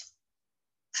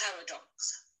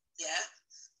paradox, yeah?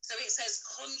 So it says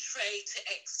contrary to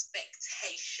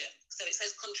expectation. So it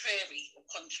says contrary to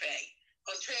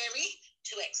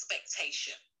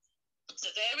expectation.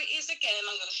 So there it is again.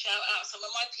 I'm going to shout out some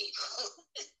of my people.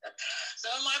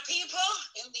 Some of my people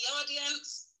in the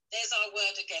audience, there's our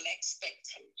word again,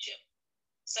 expectation.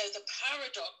 So the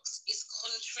paradox is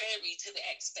contrary to the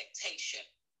expectation.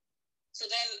 So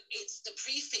then the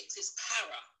prefix is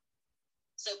para.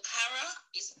 So para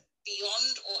is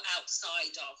beyond or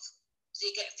outside of. So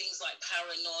you get things like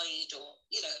paranoid or,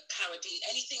 paradine,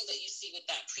 anything that you see with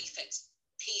that prefix,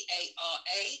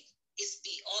 P-A-R-A, is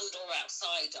beyond or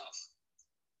outside of.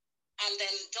 And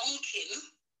then donkin,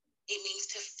 it means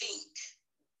to think.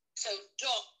 So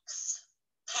dox,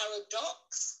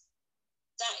 paradox,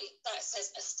 that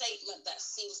says a statement that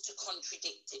seems to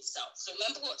contradict itself. So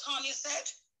remember what Tanya said?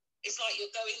 It's like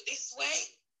you're going this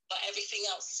way, but everything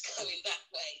else is going that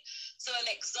way. So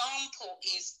an example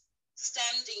is,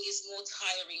 standing is more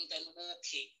tiring than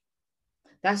walking.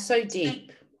 That's so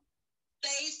deep.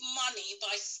 Save money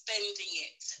by spending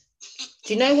it.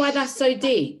 Do you know why that's so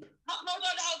deep? Hold on,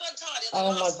 Tanya.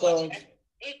 Oh my God.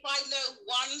 If I know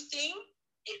one thing,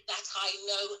 it's that I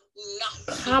know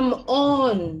nothing. Come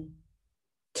on.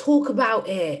 Talk about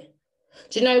it.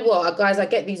 Do you know what, guys? I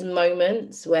get these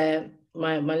moments where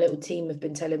my little team have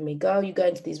been telling me, girl, you go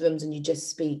into these rooms and you just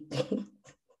speak.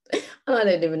 And I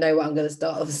don't even know what I'm going to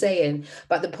start off saying.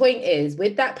 But the point is,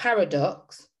 with that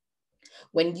paradox,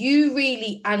 when you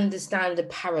really understand the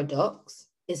paradox,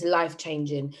 it's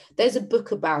life-changing. There's a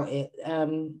book about it. I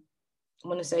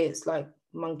want to say it's like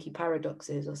Monkey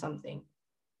Paradoxes or something.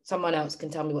 Someone else can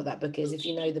tell me what that book is if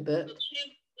you know the book.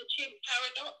 The chimp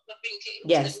paradox, I think it is.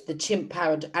 Yes, the chimp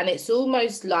paradox. And it's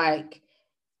almost like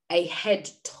a head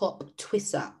top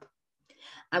twist up.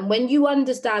 And when you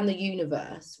understand the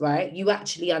universe, right, you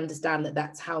actually understand that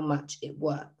that's how much it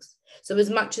works. So as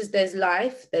much as there's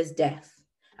life, there's death.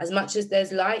 As much as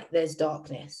there's light, there's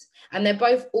darkness. And they're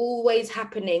both always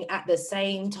happening at the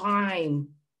same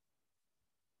time.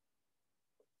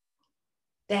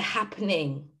 They're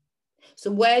happening.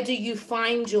 So where do you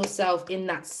find yourself in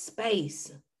that space?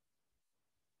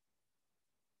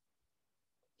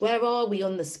 Where are we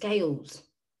on the scales?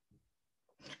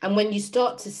 And when you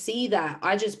start to see that,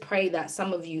 I just pray that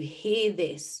some of you hear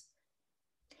this.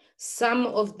 Some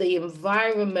of the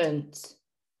environment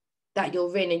that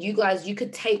you're in, and you guys, you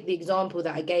could take the example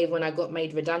that I gave when I got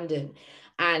made redundant.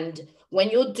 And when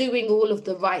you're doing all of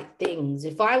the right things,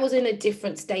 if I was in a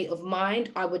different state of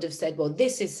mind, I would have said, well,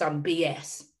 this is some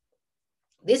BS.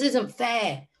 This isn't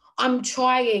fair. I'm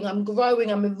trying, I'm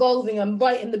growing, I'm evolving, I'm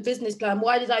writing the business plan.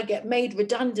 Why did I get made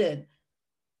redundant?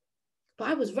 But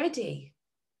I was ready.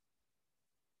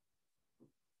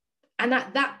 And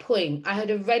at that point, I had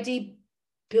already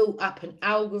built up an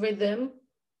algorithm,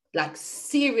 like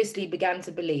seriously began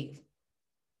to believe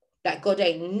that God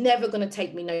ain't never going to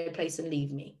take me no place and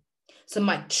leave me. So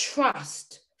my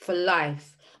trust for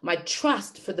life, my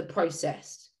trust for the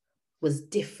process was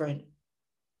different.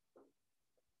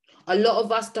 A lot of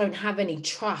us don't have any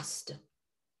trust.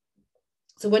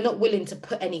 So we're not willing to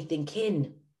put anything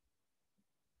in.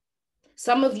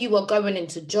 Some of you are going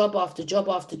into job after job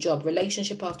after job,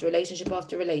 relationship after relationship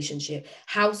after relationship,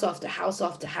 house after house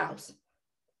after house,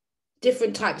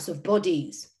 different types of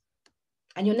bodies.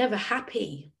 And you're never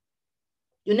happy.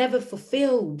 You're never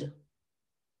fulfilled.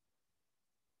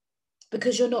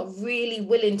 Because you're not really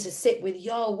willing to sit with,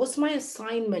 yo, what's my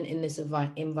assignment in this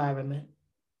environment?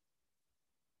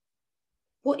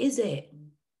 What is it?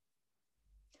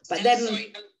 But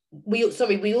then we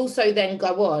also then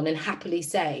go on and happily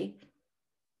say,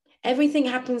 everything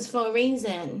happens for a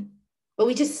reason, but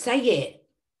we just say it.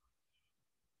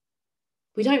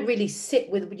 We don't really sit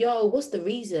with, yo, what's the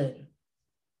reason?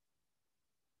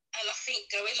 And I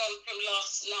think going on from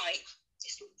last night,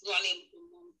 just running from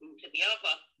one thing to the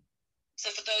other. So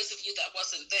for those of you that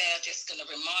wasn't there, just going to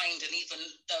remind, and even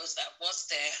those that was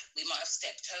there, we might have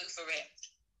stepped over it.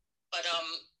 But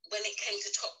when it came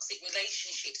to toxic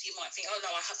relationships, you might think, oh no,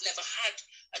 I have never had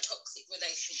a toxic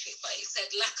relationship. But it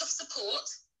said lack of support,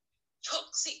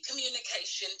 toxic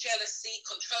communication, jealousy,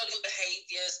 controlling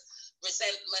behaviors,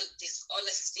 resentment,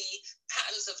 dishonesty,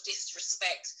 patterns of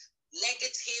disrespect,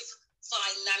 negative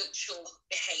financial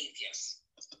behaviors.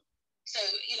 So,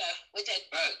 you know, we're dead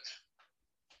broke.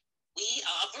 We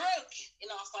are broke in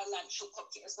our financial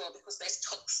pocket as well, because there's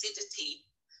toxicity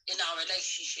in our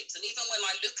relationships. And even when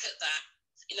I look at that,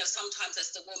 you know, sometimes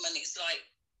as the woman, it's like,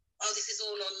 oh, this is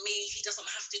all on me. He doesn't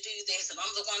have to do this. And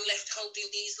I'm the one left holding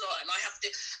these lot. And I have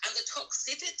to, and the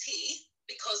toxicity,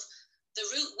 because the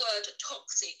root word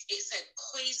toxic, it said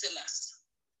poisonous.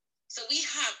 So we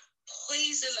have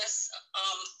poisonous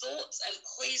thoughts and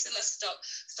poisonous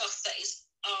stuff that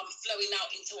is flowing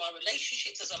out into our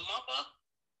relationships. As a mother,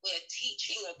 we're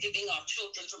teaching or giving our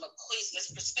children from a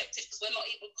poisonous perspective because we're not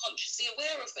even consciously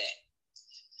aware of it.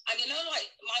 And you know,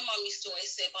 like my mum used to always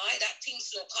say, "Buy that thing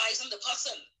slow poison the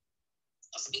person."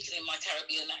 I'm speaking in my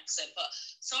Caribbean accent, but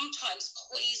sometimes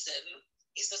poison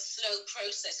is a slow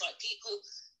process. Like people,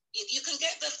 you can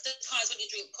get the times when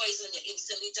you drink poison and you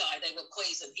instantly die. They were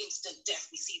poisoned, instant death.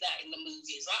 We see that in the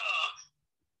movies.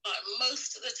 But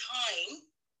most of the time,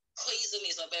 poison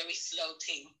is a very slow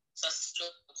thing. It's a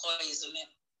slow poisoning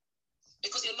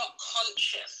because you're not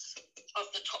conscious of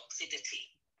the toxicity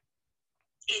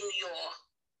in your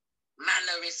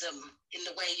mannerism, in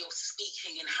the way you're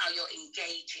speaking, and how you're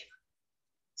engaging.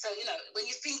 So, you know, when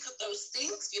you think of those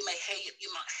things, you might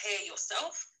hear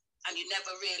yourself, and you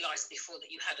never realized before that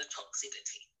you had a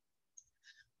toxicity.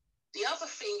 The other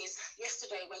thing is,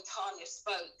 yesterday when Tanya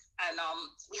spoke, and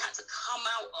we had to come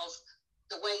out of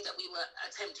the way that we were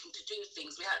attempting to do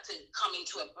things. We had to come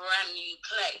into a brand new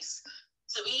place.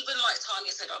 So even like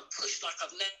Tanya said, I'm pushed like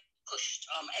I've never pushed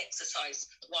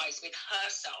exercise-wise with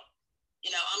herself.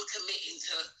 You know, I'm committing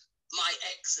to my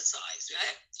exercise,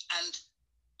 right? And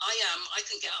I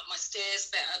can get up my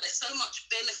stairs better. There's so much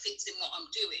benefits in what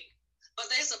I'm doing. But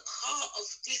there's a part of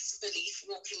disbelief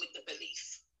walking with the belief.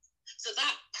 So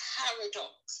that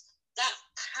paradox, that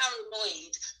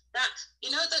paranoid, that,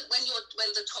 you know, that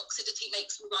when the toxicity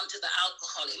makes you run to the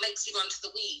alcohol, it makes you run to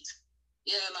the weed.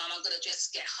 Yeah, man, I'm going to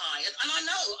just get high. And I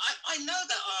know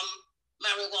that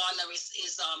marijuana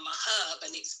is a herb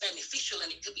and it's beneficial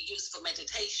and it could be used for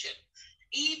meditation.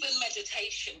 Even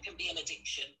meditation can be an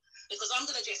addiction, because I'm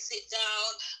going to just sit down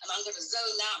and I'm going to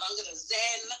zone out and I'm going to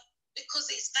zen, because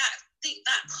it's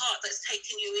that part that's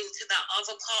taking you into that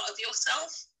other part of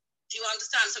yourself. Do you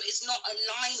understand? So it's not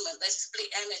alignment, there's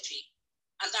split energy.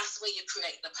 And that's where you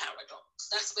create the paradox.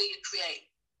 That's where you create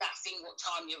that thing what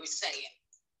Tanya is saying.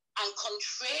 And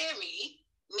contrary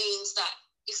means that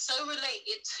it's so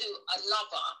related to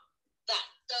another that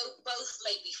though both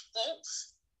may be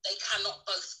false, they cannot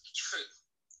both be true.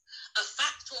 A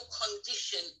fact or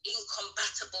condition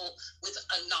incompatible with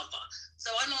another.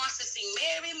 So I know I have to sing,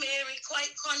 Mary, Mary,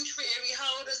 quite contrary,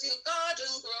 how does your garden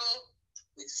grow?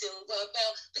 With silver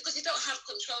bell, because you don't have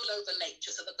control over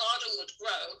nature. So the garden would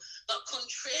grow, but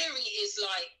contrary is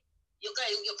like you're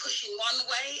pushing one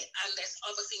way and there's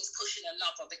other things pushing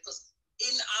another, because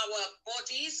in our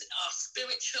bodies, our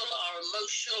spiritual, our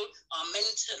emotional, our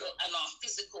mental, and our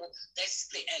physical, there's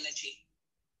split energy.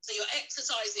 So you're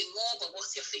exercising more, but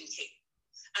what's your thinking?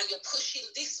 And you're pushing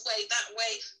this way, that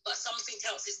way, but something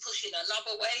else is pushing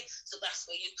another way. So that's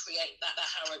where you create that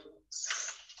paradox.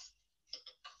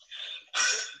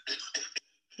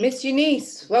 Miss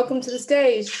Eunice, welcome to the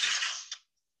stage.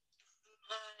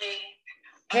 Hi.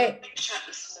 Hey. Big chat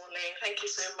this morning. Thank you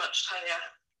so much, Tanya.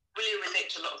 Really relate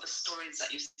to a lot of the stories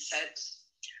that you said.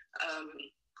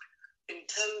 In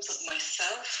terms of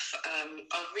myself,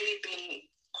 I've really been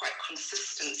quite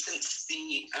consistent since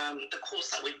the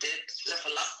course that we did,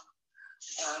 Level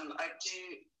Up. I do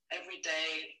every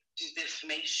day, do the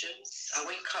affirmations. I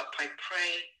wake up, I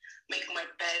pray, make my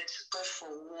bed, go for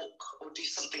a walk or do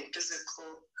something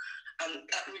physical. And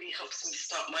that really helps me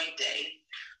start my day.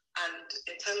 And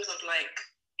in terms of like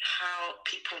how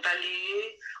people value you,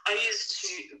 I used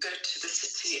to go to the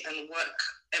city and work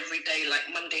every day, like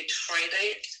Monday to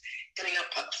Friday, getting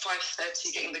up at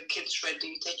 5:30, getting the kids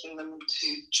ready, taking them to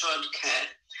childcare.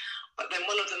 But then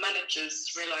one of the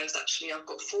managers realized, actually, I've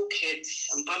got 4 kids,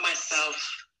 I'm by myself,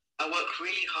 I work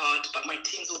really hard, but my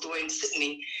team's all the way in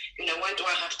Sydney. You know, why do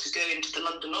I have to go into the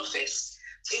London office?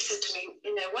 So he said to me,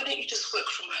 you know, why don't you just work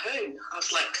from home? I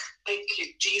was like, thank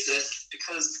you, Jesus,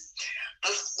 because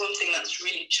that's one thing that's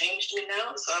really changed me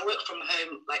now. So I work from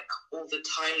home like all the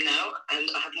time now, and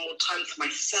I have more time for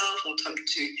myself, more time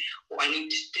to what I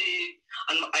need to do.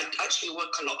 And I actually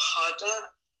work a lot harder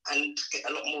and get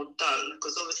a lot more done,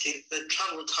 because obviously the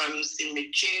travel time's been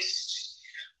reduced.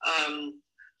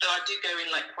 Though I do go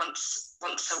in like once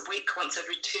a week, once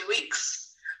every 2 weeks.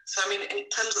 So, I mean, in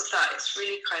terms of that, it's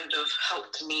really kind of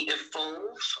helped me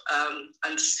evolve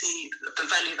and see the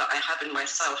value that I have in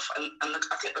myself. And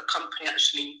I think the company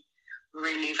actually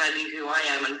really value who I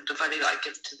am and the value that I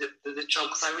give to the job,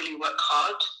 because I really work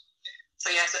hard.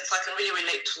 So, yes, I can really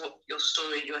relate to what your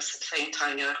story you were saying,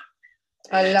 Tanya.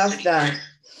 I love that.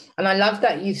 And I love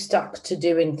that you've stuck to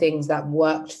doing things that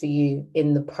worked for you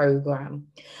in the program.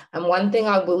 And one thing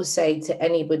I will say to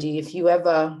anybody, if you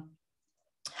ever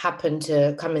happen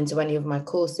to come into any of my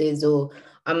courses, or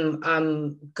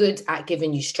I'm good at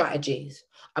giving you strategies,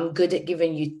 I'm good at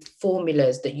giving you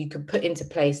formulas that you could put into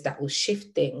place that will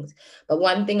shift things. But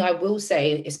one thing I will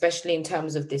say, especially in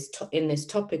terms of this in this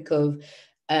topic of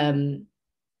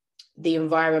the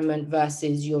environment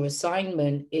versus your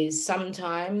assignment, is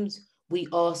sometimes we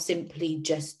are simply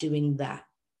just doing that.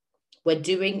 We're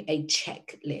doing a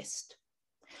checklist.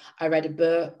 I read a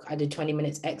book, I did 20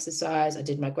 minutes exercise, I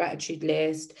did my gratitude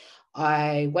list,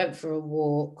 I went for a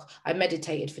walk, I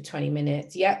meditated for 20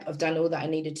 minutes. Yep, I've done all that I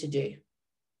needed to do.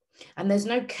 And there's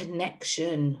no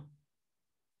connection.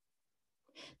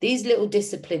 These little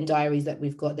discipline diaries that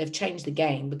we've got, they've changed the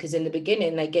game, because in the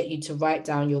beginning, they get you to write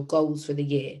down your goals for the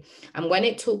year. And when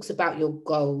it talks about your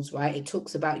goals, right, it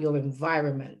talks about your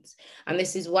environment. And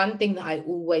this is one thing that I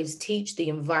always teach, the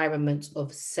environment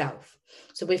of self.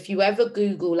 So if you ever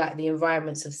Google like the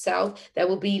environments of self, there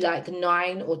will be like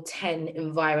 9 or 10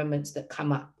 environments that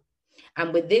come up.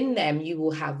 And within them, you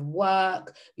will have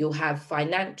work, you'll have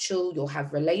financial, you'll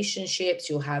have relationships,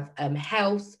 you'll have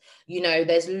health. You know,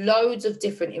 there's loads of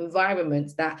different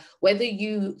environments that, whether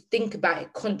you think about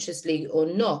it consciously or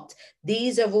not,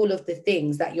 these are all of the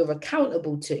things that you're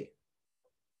accountable to.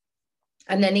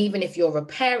 And then even if you're a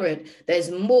parent,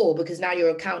 there's more, because now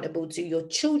you're accountable to your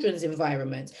children's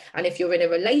environment. And if you're in a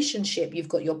relationship, you've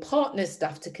got your partner's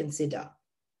stuff to consider.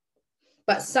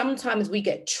 But sometimes we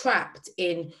get trapped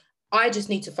in, I just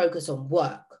need to focus on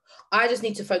work. I just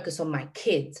need to focus on my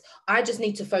kids. I just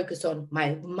need to focus on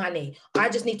my money. I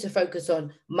just need to focus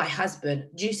on my husband.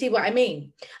 Do you see what I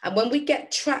mean? And when we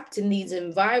get trapped in these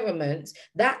environments,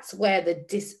 that's where the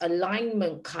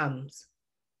disalignment comes.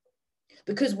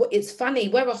 Because it's funny,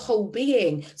 we're a whole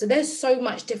being. So there's so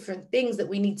much different things that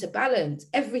we need to balance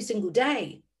every single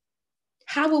day.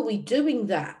 How are we doing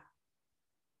that?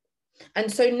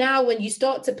 And so now when you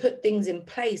start to put things in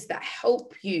place that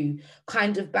help you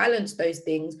kind of balance those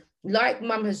things, like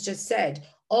Mum has just said,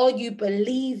 are you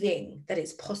believing that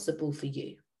it's possible for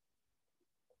you?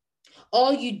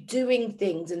 Are you doing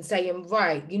things and saying,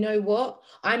 right, you know what?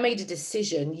 I made a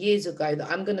decision years ago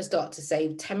that I'm going to start to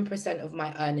save 10% of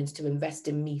my earnings to invest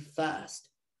in me first.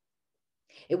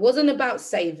 It wasn't about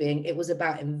saving, it was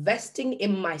about investing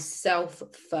in myself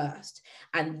first.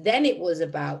 And then it was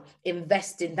about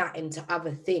investing that into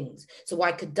other things so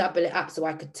I could double it up, so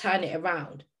I could turn it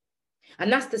around. And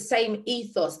that's the same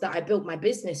ethos that I built my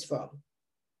business from.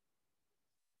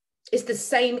 It's the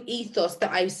same ethos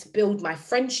that I build my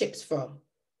friendships from.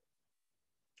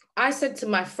 I said to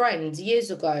my friends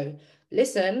years ago,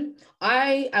 listen,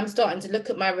 I am starting to look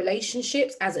at my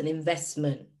relationships as an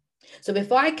investment. So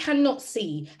if I cannot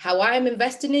see how I am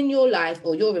investing in your life,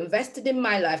 or you're invested in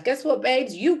my life, guess what,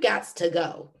 babes? You got to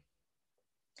go.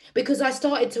 Because I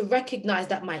started to recognize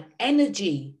that my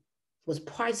energy was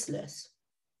priceless.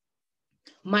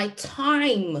 My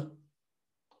time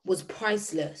was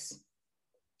priceless.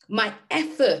 My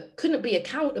effort couldn't be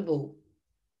accounted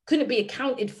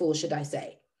for, should I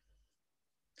say.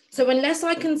 So unless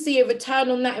I can see a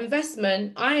return on that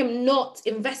investment, I am not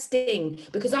investing,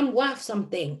 because I'm worth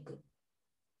something.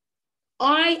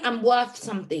 I am worth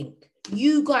something.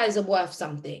 You guys are worth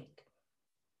something.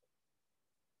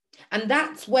 And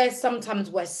that's where sometimes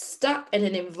we're stuck in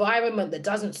an environment that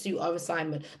doesn't suit our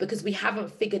assignment, because we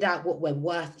haven't figured out what we're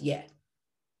worth yet.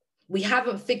 We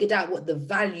haven't figured out what the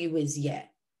value is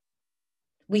yet.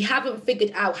 We haven't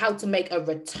figured out how to make a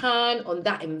return on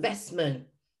that investment.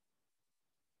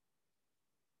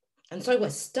 And so we're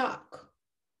stuck.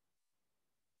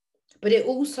 But it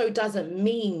also doesn't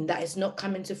mean that it's not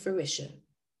coming to fruition.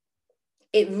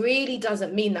 It really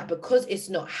doesn't mean that because it's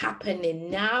not happening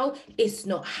now, it's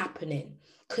not happening.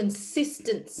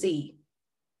 Consistency.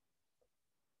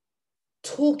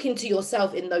 Talking to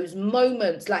yourself in those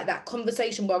moments, like that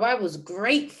conversation where I was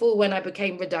grateful when I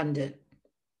became redundant.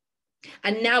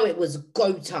 And now it was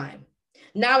go time.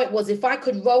 Now it was, if I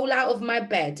could roll out of my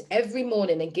bed every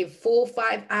morning and give 4 or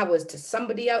 5 hours to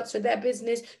somebody else for their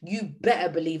business, you better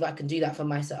believe I can do that for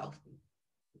myself.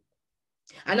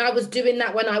 And I was doing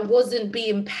that when I wasn't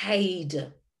being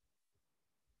paid.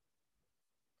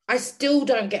 I still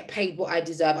don't get paid what I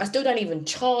deserve. I still don't even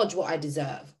charge what I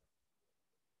deserve.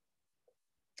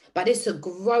 But it's a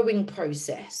growing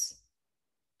process.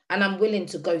 And I'm willing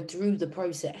to go through the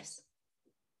process.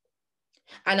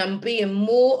 And I'm being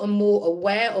more and more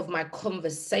aware of my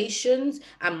conversations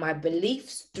and my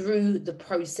beliefs through the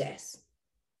process.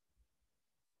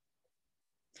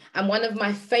 And one of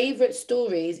my favorite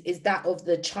stories is that of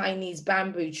the Chinese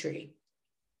bamboo tree.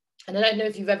 And I don't know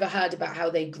if you've ever heard about how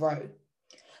they grow,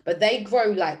 but they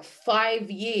grow like 5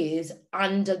 years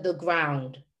under the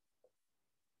ground.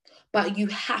 But you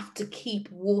have to keep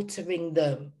watering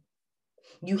them.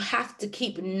 You have to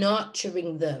keep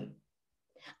nurturing them.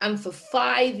 And for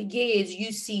 5 years,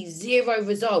 you see 0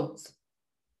 results.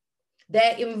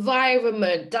 Their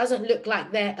environment doesn't look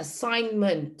like their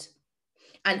assignment.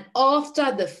 And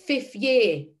after the 5th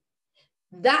year,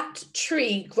 that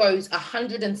tree grows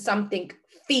 100 and something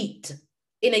feet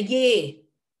in a year.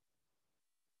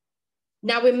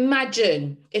 Now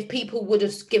imagine if people would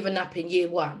have given up in year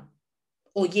 1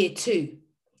 or year 2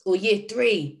 or year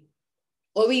 3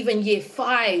 or even year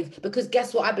 5, because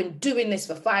guess what? I've been doing this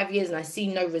for 5 years and I see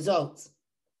no results.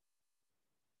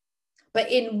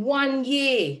 But in 1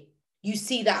 year, you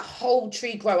see that whole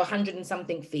tree grow 100 and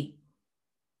something feet.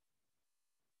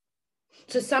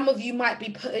 So some of you might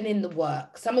be putting in the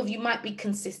work. Some of you might be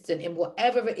consistent in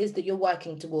whatever it is that you're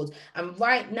working towards. And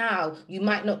right now, you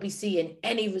might not be seeing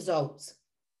any results.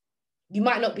 You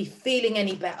might not be feeling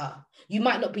any better. You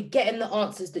might not be getting the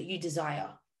answers that you desire.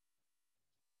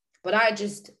 But I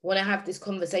just want to have this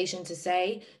conversation to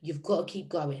say, you've got to keep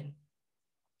going.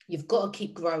 You've got to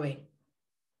keep growing.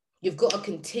 You've got to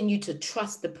continue to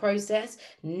trust the process,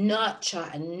 nurture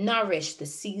and nourish the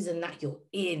season that you're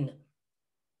in.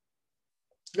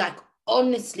 Like,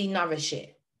 honestly nourish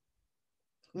it.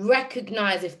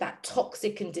 Recognize if that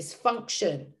toxic and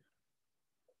dysfunction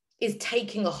is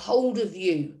taking a hold of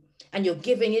you and you're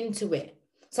giving into it.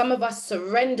 Some of us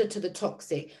surrender to the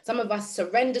toxic. Some of us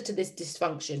surrender to this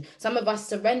dysfunction. Some of us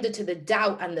surrender to the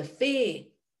doubt and the fear.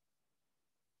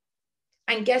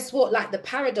 And guess what? Like the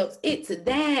paradox, it's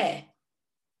there.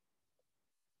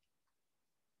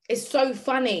 It's so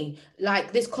funny.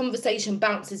 Like this conversation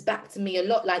bounces back to me a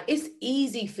lot. Like it's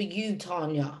easy for you,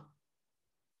 Tanya.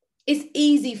 It's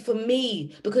easy for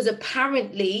me because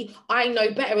apparently I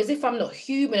know better, as if I'm not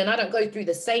human and I don't go through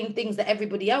the same things that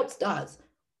everybody else does.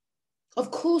 Of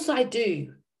course I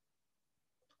do.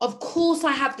 Of course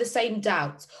I have the same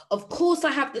doubts. Of course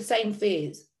I have the same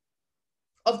fears.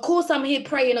 Of course I'm here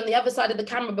praying on the other side of the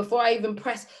camera before I even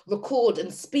press record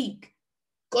and speak.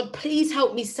 God, please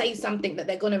help me say something that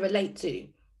they're going to relate to.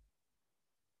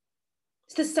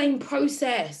 It's the same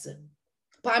process,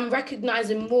 but I'm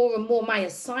recognizing more and more my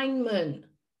assignment.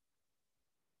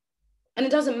 And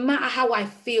it doesn't matter how I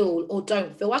feel or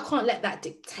don't feel. I can't let that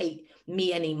dictate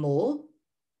me anymore.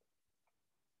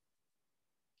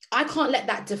 I can't let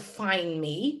that define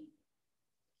me.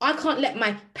 I can't let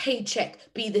my paycheck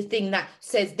be the thing that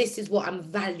says this is what I'm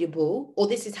valuable or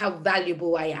this is how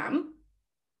valuable I am.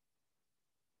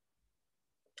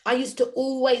 I used to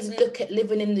always look at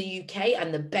living in the UK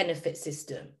and the benefit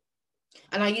system.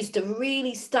 And I used to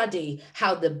really study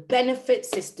how the benefit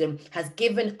system has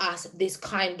given us this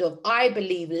kind of, I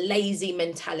believe, lazy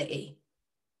mentality.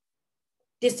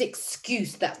 This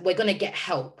excuse that we're going to get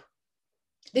help.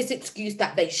 This excuse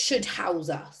that they should house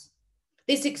us.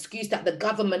 This excuse that the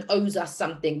government owes us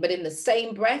something, but in the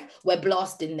same breath, we're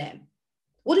blasting them.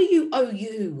 What do you owe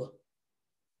you?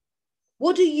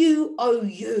 What do you owe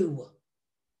you?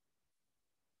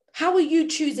 How are you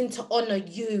choosing to honor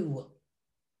you?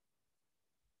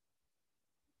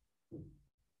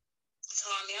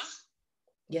 Tanya?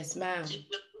 Yes, ma'am.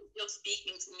 You're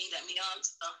speaking to me, let me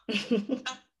answer.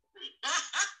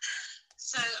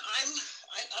 So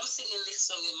I'm singing this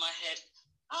song in my head.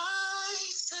 I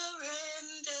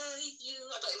surrender you.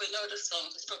 I don't even know the song.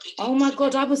 It's probably oh my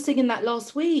God, I was singing that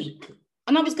last week.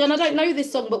 And I was going, I don't know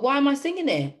this song, but why am I singing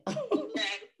it? Yeah,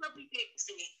 it's probably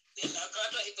Dixie. You know, I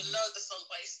don't even know the song,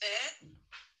 but it's there.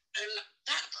 And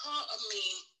that part of me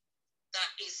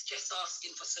that is just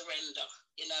asking for surrender,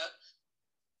 you know.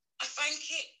 I thank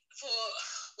it for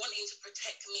wanting to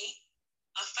protect me.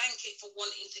 I thank it for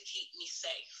wanting to keep me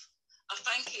safe. I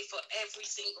thank it for every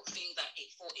single thing that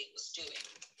it thought it was doing.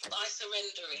 But I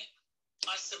surrender it.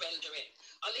 I surrender it.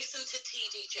 I listened to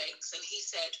T.D. Jakes, and he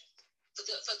said,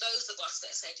 for those of us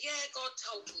that said, yeah, God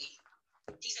told me.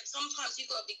 He said, sometimes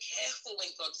you've got to be careful when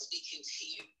God's speaking to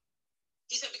you.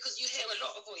 He said, because you hear a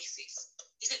lot of voices.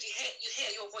 He said, you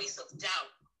hear your voice of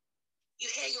doubt. You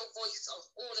hear your voice of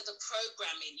all of the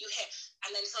programming. You hear,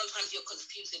 and then sometimes you're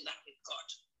confusing that with God.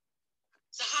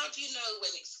 So how do you know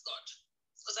when it's God?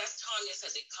 Because as Tanya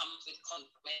says, it comes with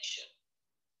confirmation.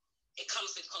 It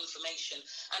comes with confirmation.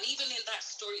 And even in that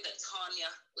story that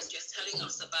Tanya was just telling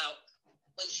us about,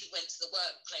 when she went to the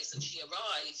workplace and she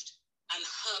arrived and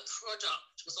her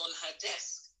product was on her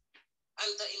desk,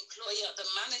 and the employer, the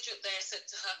manager there said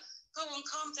to her, go on,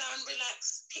 calm down,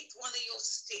 relax, pick one of your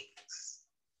sticks.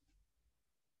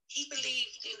 He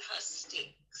believed in her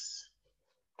sticks.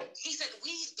 He said,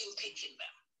 we've been picking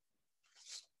them.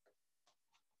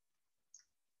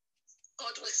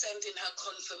 God was sending her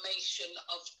confirmation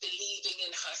of believing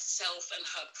in herself and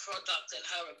her product and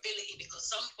her ability, because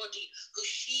somebody who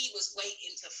she was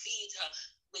waiting to feed her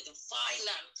with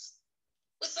finance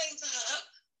was saying to her,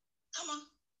 come on,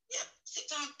 yeah, sit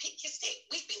down, pick your stick.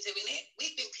 We've been doing it.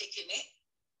 We've been picking it.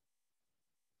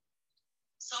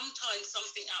 Sometimes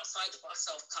something outside of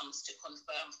ourselves comes to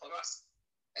confirm for us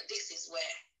that this is where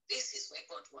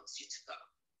God wants you to go.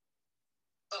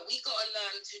 But we got to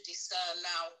learn to discern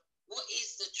now, what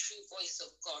is the true voice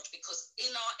of God? Because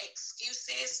in our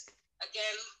excuses,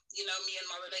 again, you know me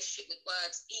and my relationship with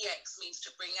words, EX means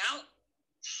to bring out.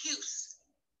 Cuse,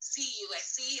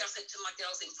 C-U-S-E, I said to my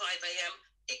girls in 5 a.m.,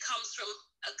 it comes from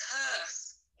a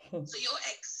curse. So your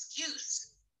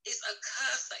excuse is a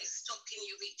curse that is stopping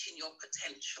you reaching your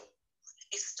potential.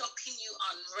 It's stopping you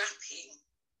unwrapping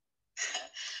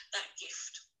that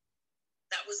gift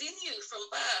that was in you from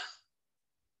birth.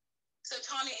 So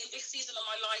Tanya, in this season of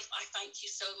my life, I thank you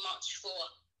so much for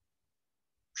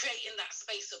creating that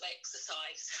space of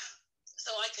exercise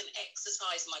so I can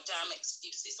exercise my damn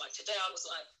excuses. Like today I was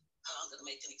like, oh, I'm going to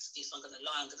make an excuse. I'm going to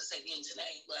lie. I'm going to say the internet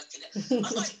ain't working. I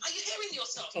was like, are you hearing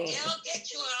yourself? Yeah, I'll get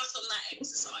your ass on that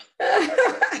exercise.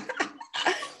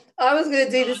 I was going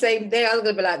to do the same thing. I was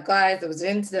going to be like, guys, there was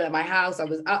an incident at my house. I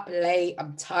was up late.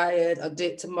 I'm tired. I'll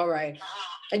do it tomorrow.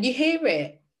 And you hear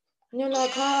it. And you're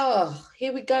like, oh,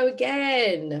 here we go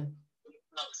again. It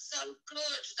felt so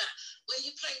good that when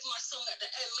you played my song at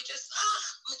the end, we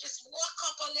just walk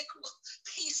up a little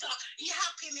piece of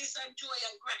happiness and joy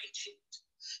and gratitude.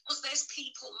 Because there's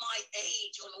people my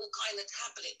age on all kind of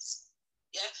tablets.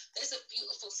 Yeah, there's a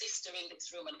beautiful sister in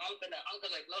this room, and I'm gonna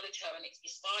acknowledge her, and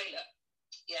it's Violet.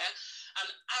 Yeah, and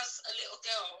as a little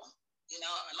girl, you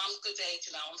know, and I'm good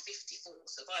age now, I'm 54,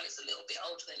 so Violet's a little bit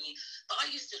older than me, but I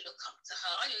used to look up to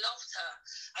her. I loved her,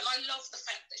 and I love the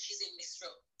fact that she's in this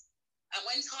room. And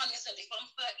when Tanya said, if I'm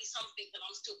 30-something, then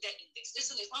I'm still getting this.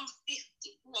 Listen, if I'm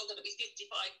 50, I'm going to be 55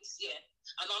 this year,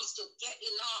 and I'm still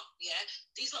getting up, yeah?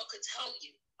 These lot could tell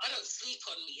you, I don't sleep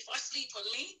on me. If I sleep on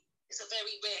me, it's a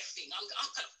very rare thing. I'm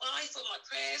up at 5 for my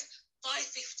prayers,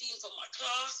 5:15 for my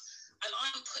class, and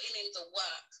I'm putting in the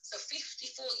work. So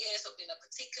 54 years of being a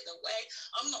particular way,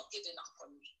 I'm not giving up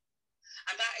on me.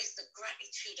 And that is the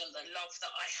gratitude and the love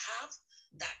that I have,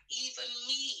 that even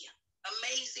me,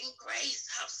 amazing grace,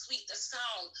 how sweet the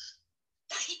sound,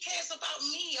 that he cares about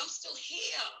me. I'm still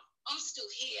here. I'm still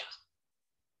here.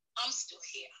 I'm still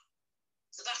here.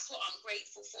 So that's what I'm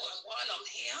grateful for. And while I'm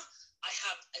here, I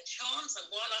have a chance. And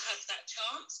while I have that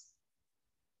chance,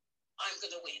 I'm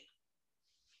going to win.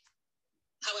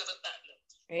 However that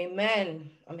looks.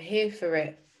 Amen. I'm here for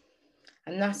it.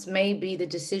 And that's maybe the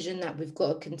decision that we've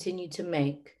got to continue to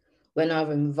make when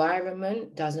our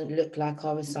environment doesn't look like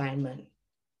our assignment.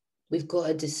 We've got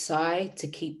to decide to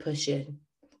keep pushing.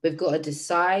 We've got to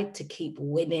decide to keep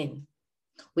winning.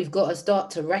 We've got to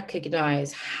start to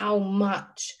recognize how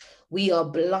much we are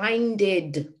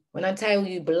blinded. When I tell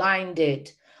you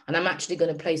blinded, and I'm actually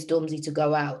going to play Stormzy to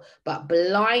go out, but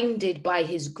blinded by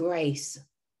his grace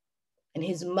and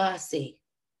his mercy.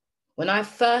 When I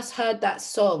first heard that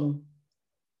song,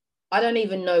 I don't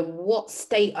even know what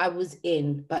state I was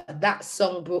in, but that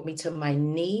song brought me to my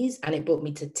knees and it brought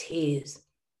me to tears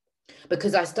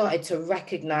because I started to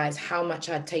recognize how much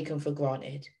I'd taken for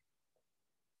granted.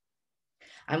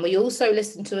 And we also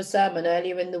listened to a sermon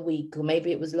earlier in the week, or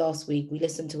maybe it was last week. We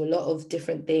listened to a lot of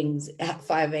different things at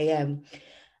 5 a.m.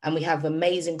 And we have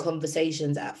amazing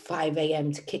conversations at 5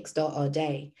 a.m. to kickstart our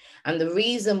day. And the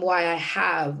reason why I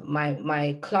have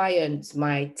my clients,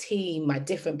 my team, my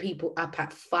different people up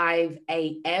at 5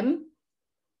 a.m.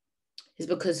 is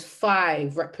because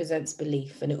 5 represents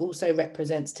belief, and it also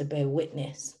represents to bear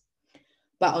witness.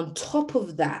 But on top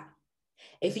of that,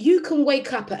 if you can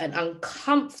wake up at an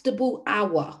uncomfortable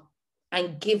hour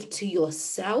and give to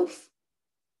yourself,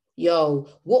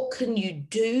 what can you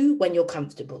do when you're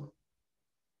comfortable?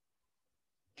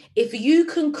 If you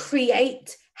can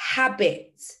create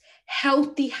habits,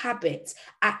 healthy habits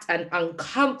at an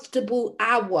uncomfortable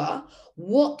hour,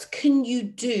 what can you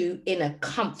do in a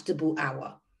comfortable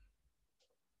hour?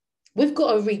 We've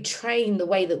got to retrain the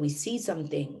way that we see some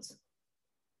things.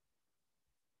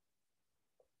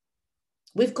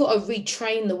 We've got to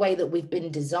retrain the way that we've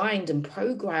been designed and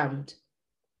programmed.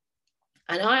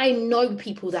 And I know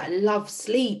people that love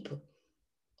sleep.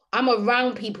 I'm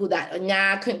around people that,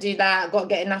 I couldn't do that. I've got to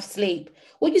get enough sleep.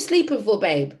 What are you sleeping for,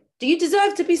 babe? Do you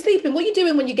deserve to be sleeping? What are you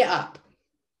doing when you get up?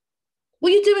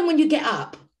 What are you doing when you get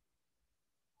up?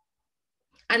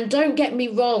 And don't get me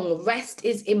wrong, rest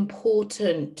is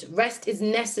important. Rest is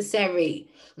necessary.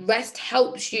 Rest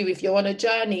helps you if you're on a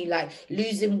journey like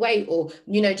losing weight or,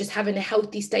 just having a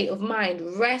healthy state of mind.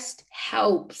 Rest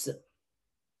helps.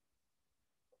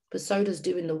 But so does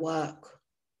doing the work.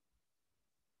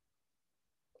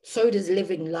 So does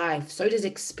living life. So does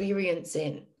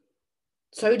experiencing.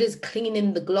 So does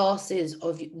cleaning the glasses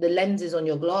of the lenses on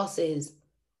your glasses.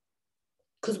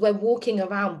 Because we're walking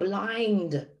around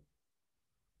blind.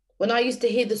 When I used to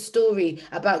hear the story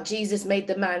about Jesus made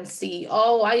the man see,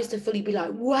 I used to fully be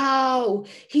like, wow,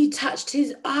 he touched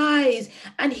his eyes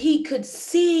and he could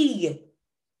see.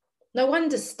 Now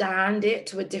understand it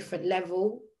to a different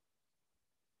level.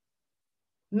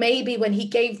 Maybe when he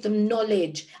gave them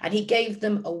knowledge and he gave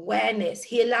them awareness,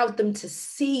 he allowed them to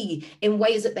see in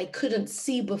ways that they couldn't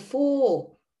see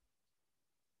before.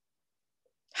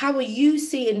 How are you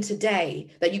seeing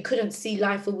today that you couldn't see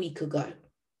life a week ago?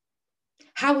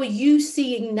 How are you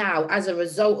seeing now as a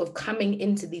result of coming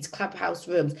into these clubhouse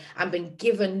rooms and been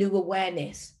given new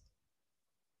awareness?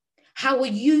 How are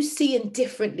you seeing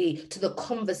differently to the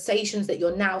conversations that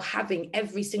you're now having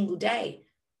every single day?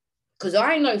 Because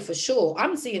I know for sure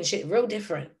I'm seeing shit real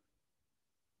different.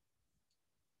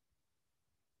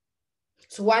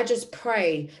 So I just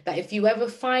pray that if you ever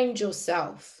find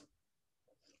yourself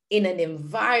in an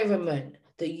environment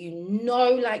that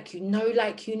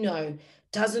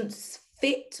doesn't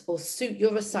fit or suit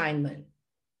your assignment,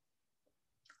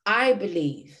 I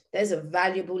believe there's a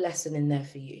valuable lesson in there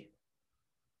for you.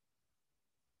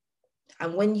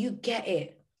 And when you get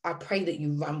it, I pray that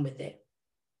you run with it.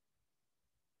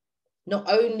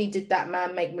 Not only did that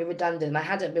man make me redundant, I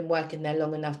hadn't been working there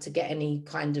long enough to get any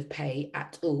kind of pay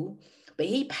at all, but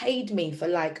he paid me for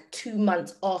like 2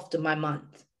 months after my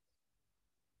month.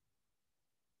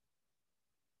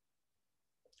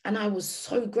 And I was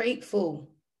so grateful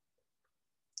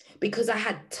because I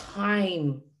had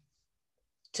time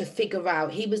to figure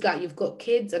out. He was like, you've got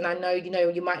kids and I know,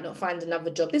 you might not find another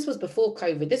job. This was before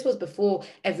COVID. This was before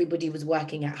everybody was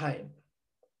working at home.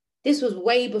 This was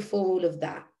way before all of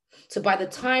that. So by the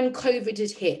time COVID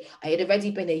had hit, I had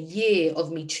already been a year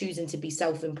of me choosing to be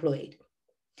self-employed.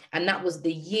 And that was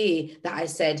the year that I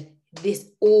said,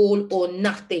 this all or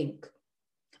nothing.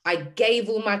 I gave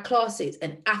all my classes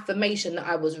an affirmation that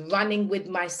I was running with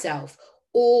myself,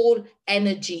 all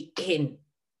energy in.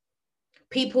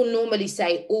 People normally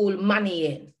say all money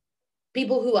in.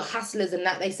 People who are hustlers and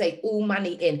that, they say all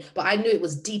money in, but I knew it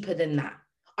was deeper than that.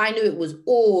 I knew it was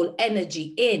all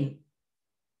energy in.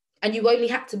 And you only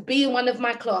had to be in one of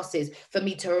my classes for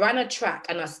me to run a track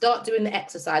and I start doing the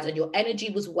exercise and your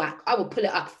energy was whack. I would pull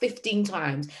it up 15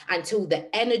 times until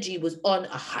the energy was on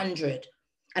 100.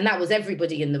 And that was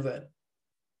everybody in the room.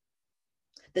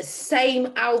 The same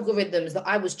algorithms that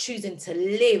I was choosing to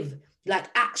live,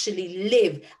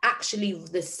 actually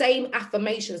the same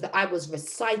affirmations that I was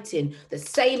reciting, the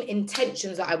same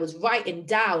intentions that I was writing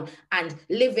down and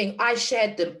living, I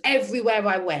shared them everywhere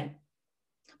I went.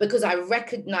 Because I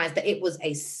recognized that it was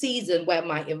a season where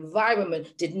my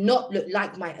environment did not look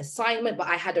like my assignment, but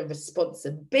I had a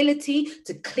responsibility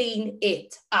to clean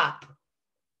it up.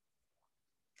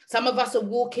 Some of us are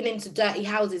walking into dirty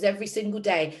houses every single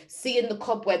day, seeing the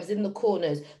cobwebs in the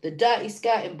corners, the dirty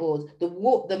skirting boards,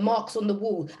 the marks on the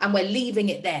wall, and we're leaving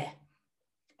it there.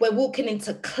 We're walking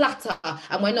into clutter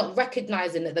and we're not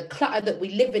recognizing that the clutter that we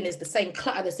live in is the same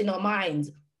clutter that's in our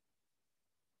minds.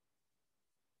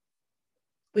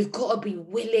 We've got to be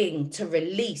willing to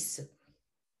release.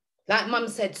 Like Mum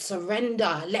said,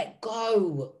 surrender, let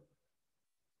go.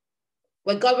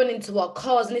 We're going into our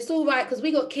cars and it's all right because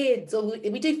we got kids or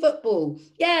we do football.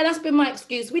 Yeah, that's been my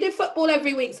excuse. We do football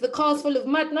every week, so the car's full of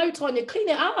mud. No, Tanya, clean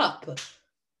it up.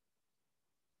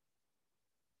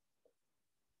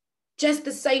 Just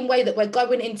the same way that we're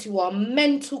going into our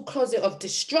mental closet of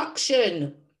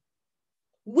destruction.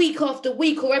 Week after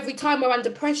week or every time we're under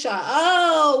pressure.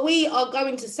 Oh, we are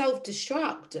going to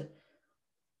self-destruct.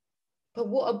 But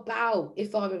what about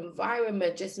if our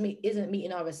environment just isn't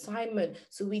meeting our assignment?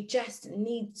 So we just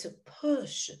need to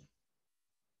push.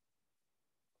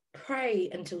 Pray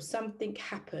until something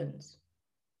happens.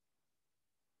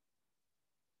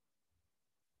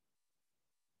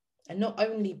 And not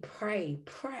only pray,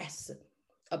 press,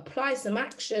 apply some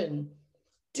action,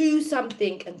 do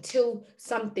something until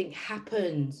something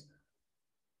happens.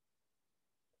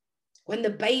 When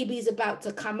the baby's about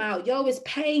to come out, yo, it's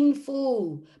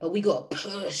painful, but we got to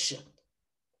push.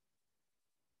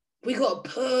 We got to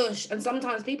push. And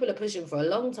sometimes people are pushing for a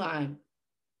long time.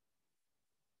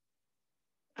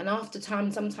 And after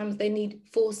time, sometimes they need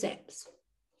forceps.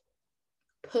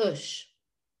 Push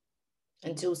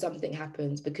until something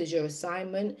happens, because your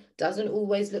assignment doesn't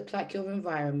always look like your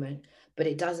environment, but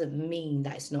it doesn't mean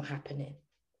that it's not happening.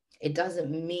 It doesn't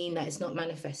mean that it's not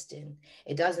manifesting.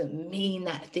 It doesn't mean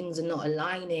that things are not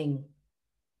aligning.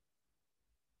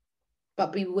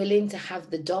 But be willing to have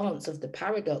the dance of the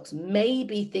paradox.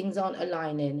 Maybe things aren't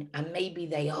aligning and maybe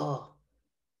they are.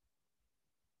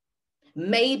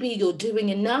 Maybe you're doing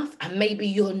enough and maybe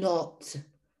you're not.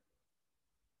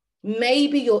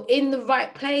 Maybe you're in the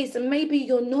right place and maybe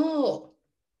you're not.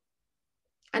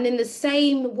 And in the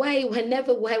same way, we're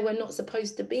never where we're not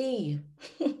supposed to be.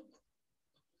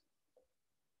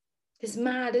 It's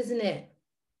mad, isn't it?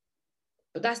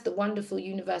 But that's the wonderful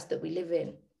universe that we live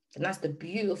in. And that's the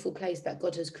beautiful place that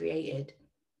God has created.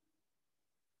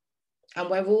 And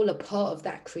we're all a part of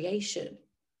that creation.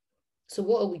 So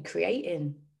what are we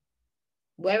creating?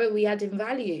 Where are we adding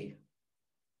value?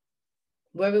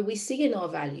 Where are we seeing our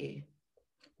value?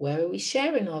 Where are we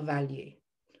sharing our value?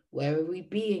 Where are we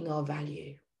being our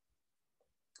value?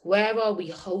 Where are we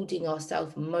holding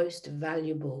ourselves most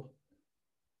valuable?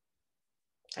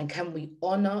 And can we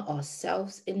honor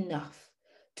ourselves enough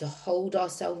to hold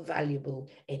ourselves valuable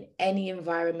in any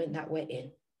environment that we're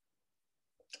in?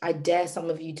 I dare some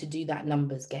of you to do that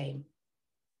numbers game.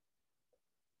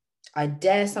 I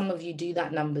dare some of you do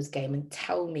that numbers game and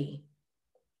tell me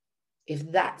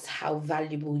if that's how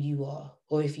valuable you are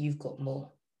or if you've got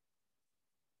more.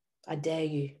 I dare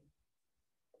you.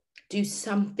 Do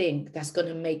something that's going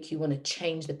to make you want to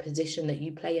change the position that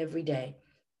you play every day.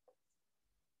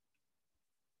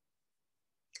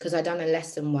 Because I done a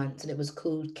lesson once and it was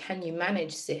called, Can You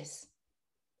Manage, Sis?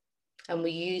 And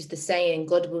we used the saying,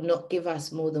 God will not give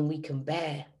us more than we can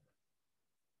bear.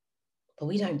 But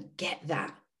we don't get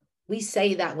that. We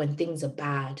say that when things are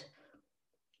bad.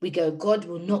 We go, God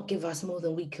will not give us more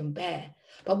than we can bear.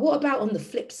 But what about on the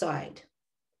flip side?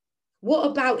 What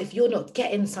about if you're not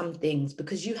getting some things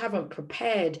because you haven't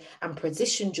prepared and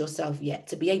positioned yourself yet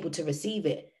to be able to receive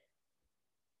it?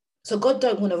 So God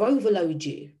don't want to overload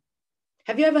you.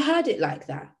 Have you ever heard it like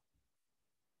that?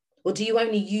 Or do you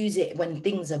only use it when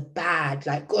things are bad,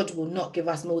 like God will not give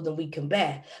us more than we can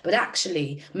bear? But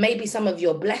actually, maybe some of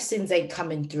your blessings ain't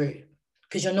coming through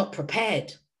because you're not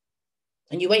prepared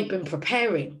and you ain't been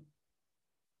preparing.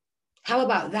 How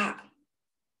about that?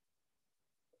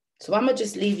 So I'm going to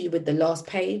just leave you with the last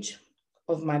page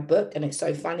of my book. And it's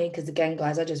so funny because, again,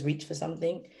 guys, I just reached for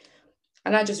something.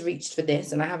 And I just reached for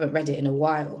this and I haven't read it in a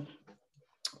while.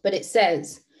 But it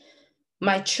says,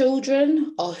 my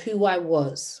children are who I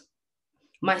was.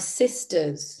 My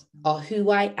sisters are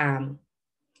who I am.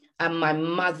 And my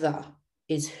mother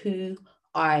is who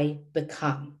I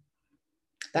become.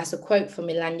 That's a quote from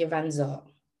Melania Van Zart.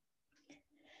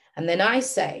 And then I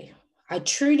say, I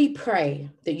truly pray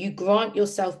that you grant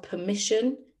yourself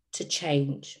permission to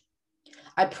change.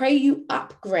 I pray you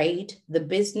upgrade the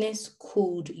business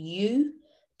called you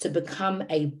to become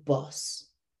a boss,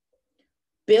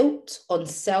 built on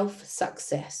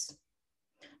self-success.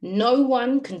 No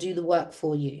one can do the work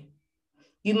for you.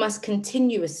 You must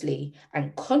continuously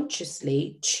and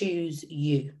consciously choose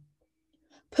you.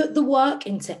 Put the work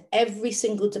into every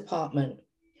single department.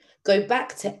 Go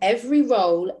back to every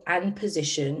role and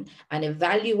position and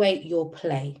evaluate your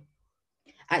play.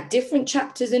 At different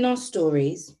chapters in our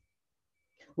stories,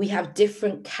 we have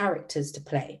different characters to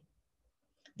play.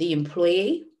 The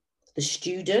employee, the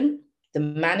student, the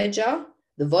manager,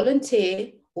 the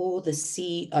volunteer, or the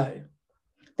CEO.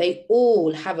 They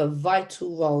all have a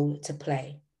vital role to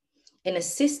play in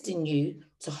assisting you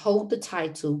to hold the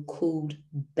title called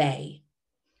Bay,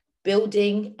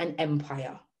 building an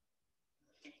empire.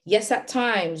 Yes, at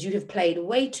times you have played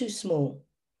way too small.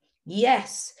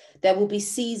 Yes, there will be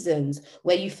seasons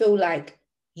where you feel like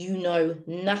you know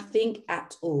nothing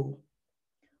at all.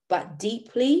 But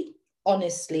deeply,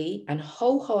 honestly, and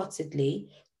wholeheartedly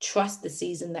trust the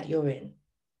season that you're in.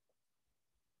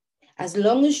 As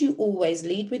long as you always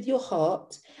lead with your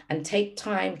heart and take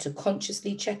time to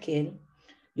consciously check in,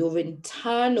 your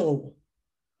internal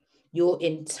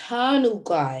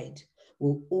guide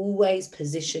will always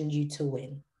position you to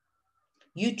win.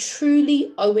 You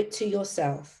truly owe it to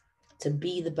yourself to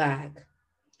be the bag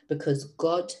because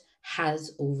God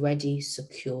has already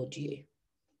secured you.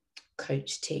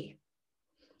 Coach T.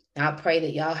 Now I pray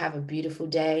that y'all have a beautiful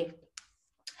day.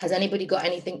 Has anybody got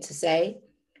anything to say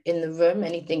in the room?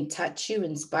 Anything touch you,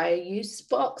 inspire you,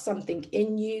 spark something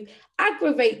in you,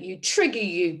 aggravate you, trigger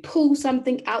you, pull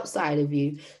something outside of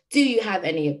you? Do you have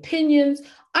any opinions,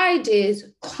 ideas,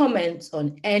 comments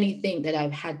on anything that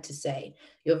I've had to say?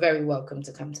 You're very welcome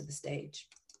to come to the stage.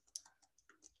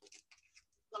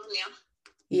 Tanya,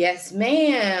 yes,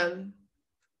 ma'am.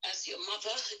 As your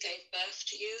mother who gave birth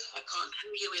to you, I can't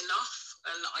tell you enough,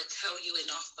 and I tell you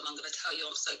enough, but I'm going to tell you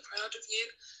I'm so proud of you.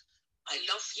 I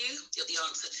love you. You're the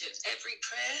answer to every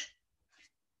prayer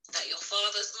that your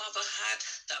father's mother had,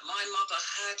 that my mother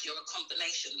had. You're a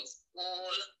combination of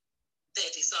all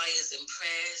their desires and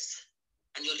prayers,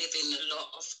 and you're living a lot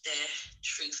of their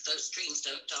truth. Those dreams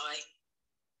don't die.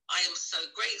 I am so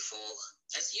grateful.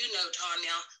 As you know,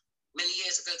 Tanya, many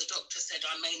years ago, the doctor said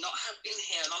I may not have been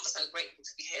here, and I'm so grateful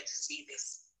to be here to see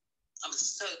this. I'm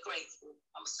so grateful.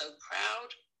 I'm so proud.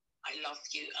 I love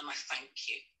you, and I thank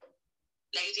you.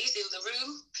 Ladies in the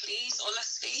room, please,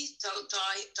 honestly, don't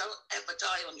die. Don't ever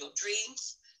die on your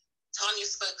dreams. Tanya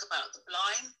spoke about the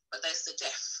blind, but there's the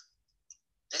deaf.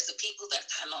 There's the people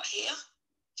that cannot hear.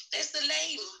 There's the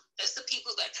lame. There's the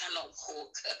people that cannot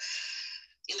walk.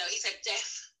 You know, he said deaf,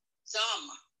 dumb.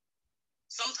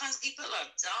 Sometimes people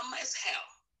are dumb as hell,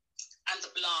 and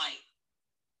the blind.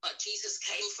 But Jesus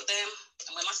came for them.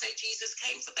 And when I say Jesus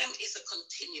came for them, it's a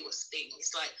continuous thing.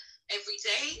 It's like every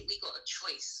day we got a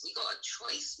choice. We got a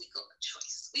choice. We got a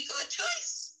choice. We got a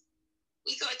choice.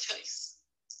 We got a choice.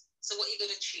 So what are you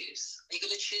going to choose? Are you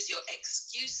going to choose your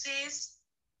excuses?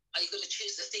 Are you going to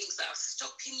choose the things that are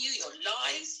stopping you, your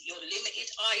lies, your limited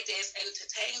ideas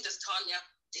entertained, as Tanya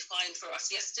defined for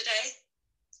us yesterday?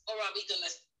 Or are we going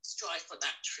to strive for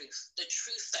that truth, the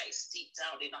truth that is deep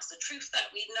down in us, the truth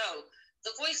that we know,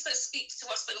 the voice that speaks to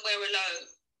us when we're alone,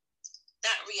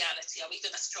 that reality? Are we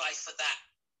going to strive for that?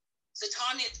 So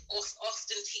Tanya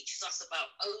often teaches us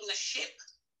about ownership.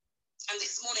 And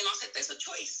this morning I said, there's a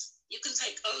choice. You can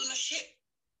take ownership.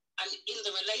 And in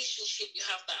the relationship, you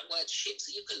have that word ship. So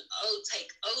you can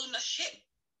take ownership,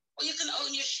 or you can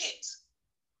own your shit.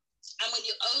 And when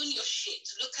you own your shit,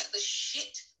 look at the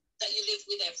shit that you live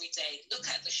with every day. Look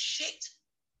at the shit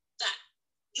that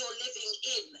you're living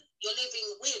in, you're living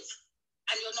with,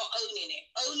 and you're not owning it.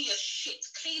 Own your shit,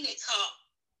 clean it up,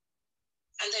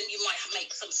 and then you might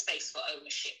make some space for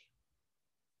ownership.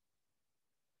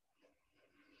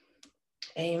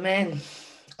 Amen.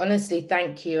 Honestly,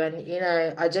 thank you. And, you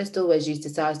know, I just always used to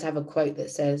say, I used to have a quote that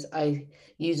says, I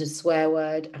use a swear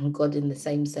word and God in the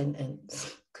same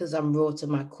sentence because I'm raw to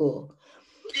my core.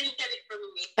 You didn't get it from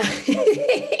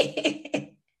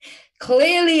me.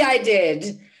 Clearly I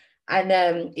did.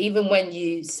 And even when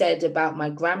you said about my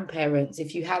grandparents,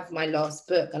 if you have my last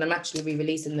book, and I'm actually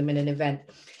re-releasing them in an event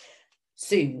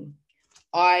soon,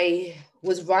 I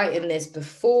was writing this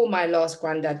before my last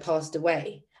granddad passed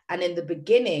away. And in the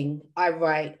beginning, I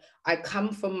write, I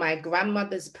come from my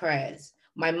grandmother's prayers,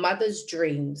 my mother's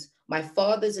dreams, my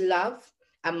father's love,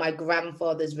 and my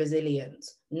grandfather's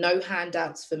resilience. No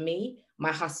handouts for me.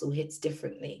 My hustle hits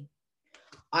differently.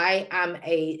 I am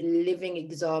a living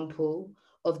example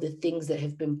of the things that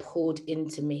have been poured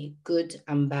into me, good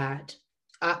and bad,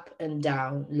 up and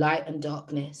down, light and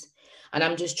darkness. And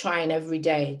I'm just trying every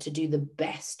day to do the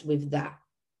best with that.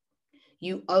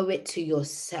 You owe it to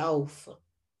yourself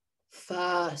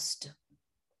first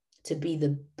to be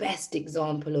the best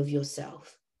example of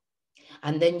yourself.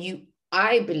 And then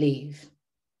I believe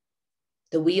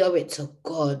that we owe it to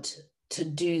God to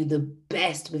do the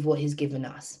best with what he's given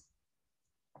us.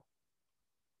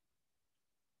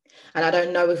 And I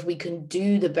don't know if we can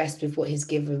do the best with what he's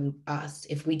given us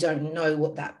if we don't know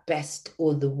what that best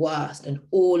or the worst and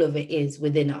all of it is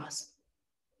within us.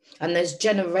 And there's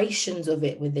generations of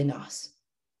it within us.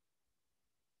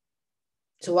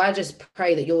 So I just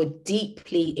pray that you're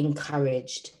deeply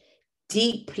encouraged,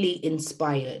 deeply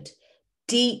inspired,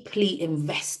 deeply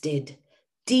invested,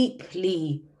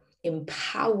 deeply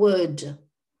empowered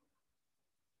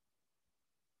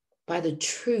by the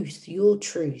truth, your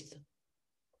truth,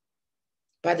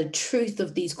 by the truth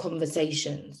of these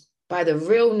conversations, by the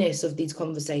realness of these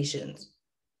conversations.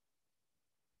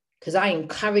 Because I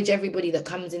encourage everybody that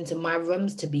comes into my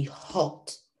rooms to be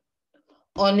hot,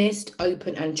 honest,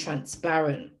 open, and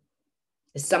transparent.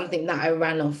 It's something that I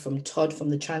ran off from Todd from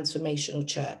the Transformational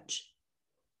Church.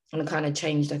 And I kind of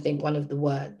changed, I think, one of the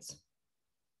words.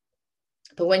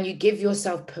 But when you give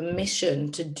yourself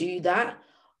permission to do that,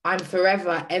 I'm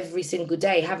forever, every single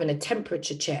day, having a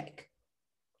temperature check.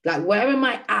 Like, where am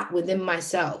I at within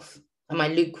myself? Am I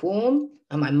lukewarm?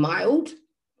 Am I mild?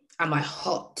 Am I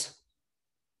hot?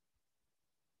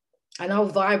 And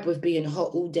I'll vibe with being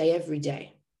hot all day, every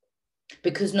day.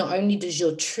 Because not only does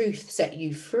your truth set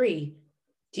you free,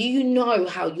 do you know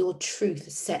how your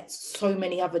truth sets so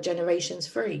many other generations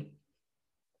free?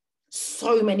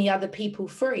 So many other people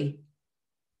free.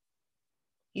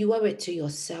 You owe it to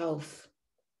yourself,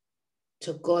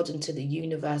 to God, and to the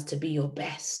universe to be your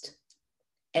best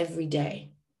every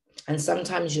day. And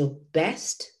sometimes your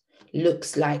best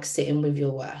looks like sitting with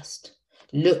your worst,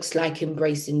 looks like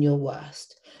embracing your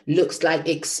worst, looks like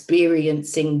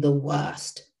experiencing the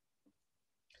worst.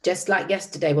 Just like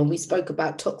yesterday when we spoke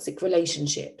about toxic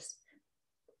relationships.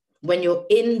 When you're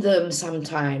in them,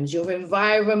 sometimes your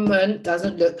environment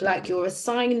doesn't look like your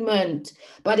assignment,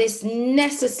 but it's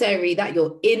necessary that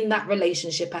you're in that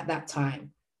relationship at that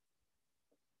time.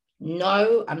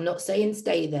 No, I'm not saying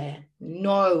stay there.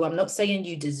 No, I'm not saying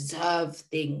you deserve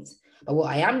things. But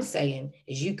what I am saying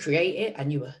is you create it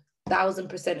and you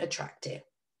 1,000% attract it.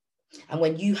 And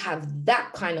when you have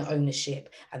that kind of ownership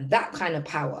and that kind of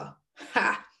power,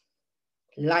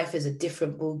 life is a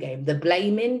different ballgame. The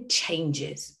blaming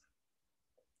changes.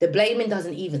 The blaming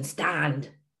doesn't even stand.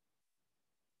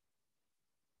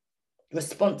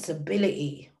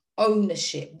 Responsibility,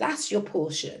 ownership, that's your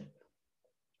portion.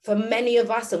 For many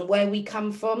of us and where we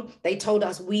come from, they told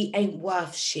us we ain't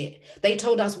worth shit. They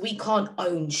told us we can't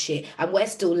own shit. And we're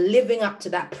still living up to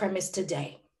that premise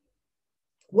today.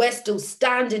 We're still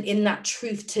standing in that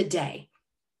truth today.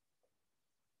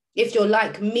 If you're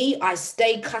like me, I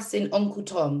stay cussing Uncle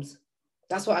Toms.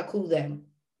 That's what I call them.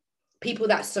 People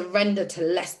that surrender to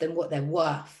less than what they're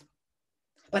worth.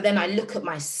 But then I look at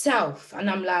myself and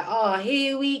I'm like, oh,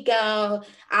 here we go.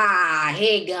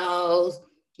 Here goes.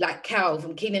 Like Cal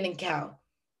from Kenan and Kel.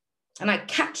 And I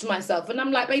catch myself and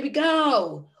I'm like, baby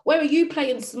girl, where are you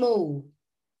playing small?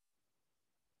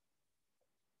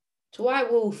 So I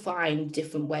will find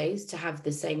different ways to have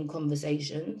the same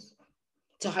conversations,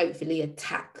 to hopefully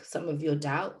attack some of your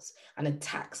doubts and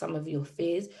attack some of your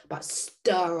fears, but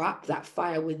stir up that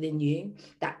fire within you,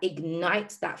 that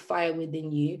ignites that fire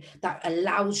within you, that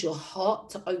allows your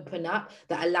heart to open up,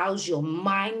 that allows your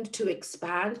mind to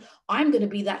expand. I'm going to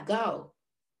be that girl.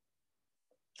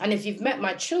 And if you've met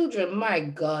my children, my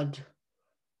God,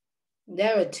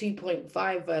 they're a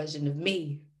 2.5 version of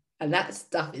me. And that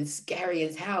stuff is scary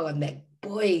as hell, and they're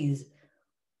boys.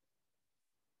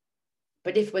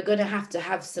 But if we're going to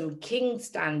have some kings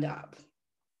stand up,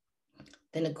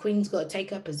 then a queen's got to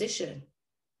take her position.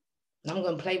 And I'm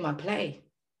going to play my play.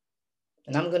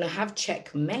 And I'm going to have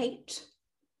checkmate.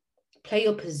 Play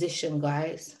your position,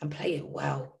 guys, and play it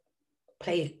well.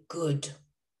 Play it good.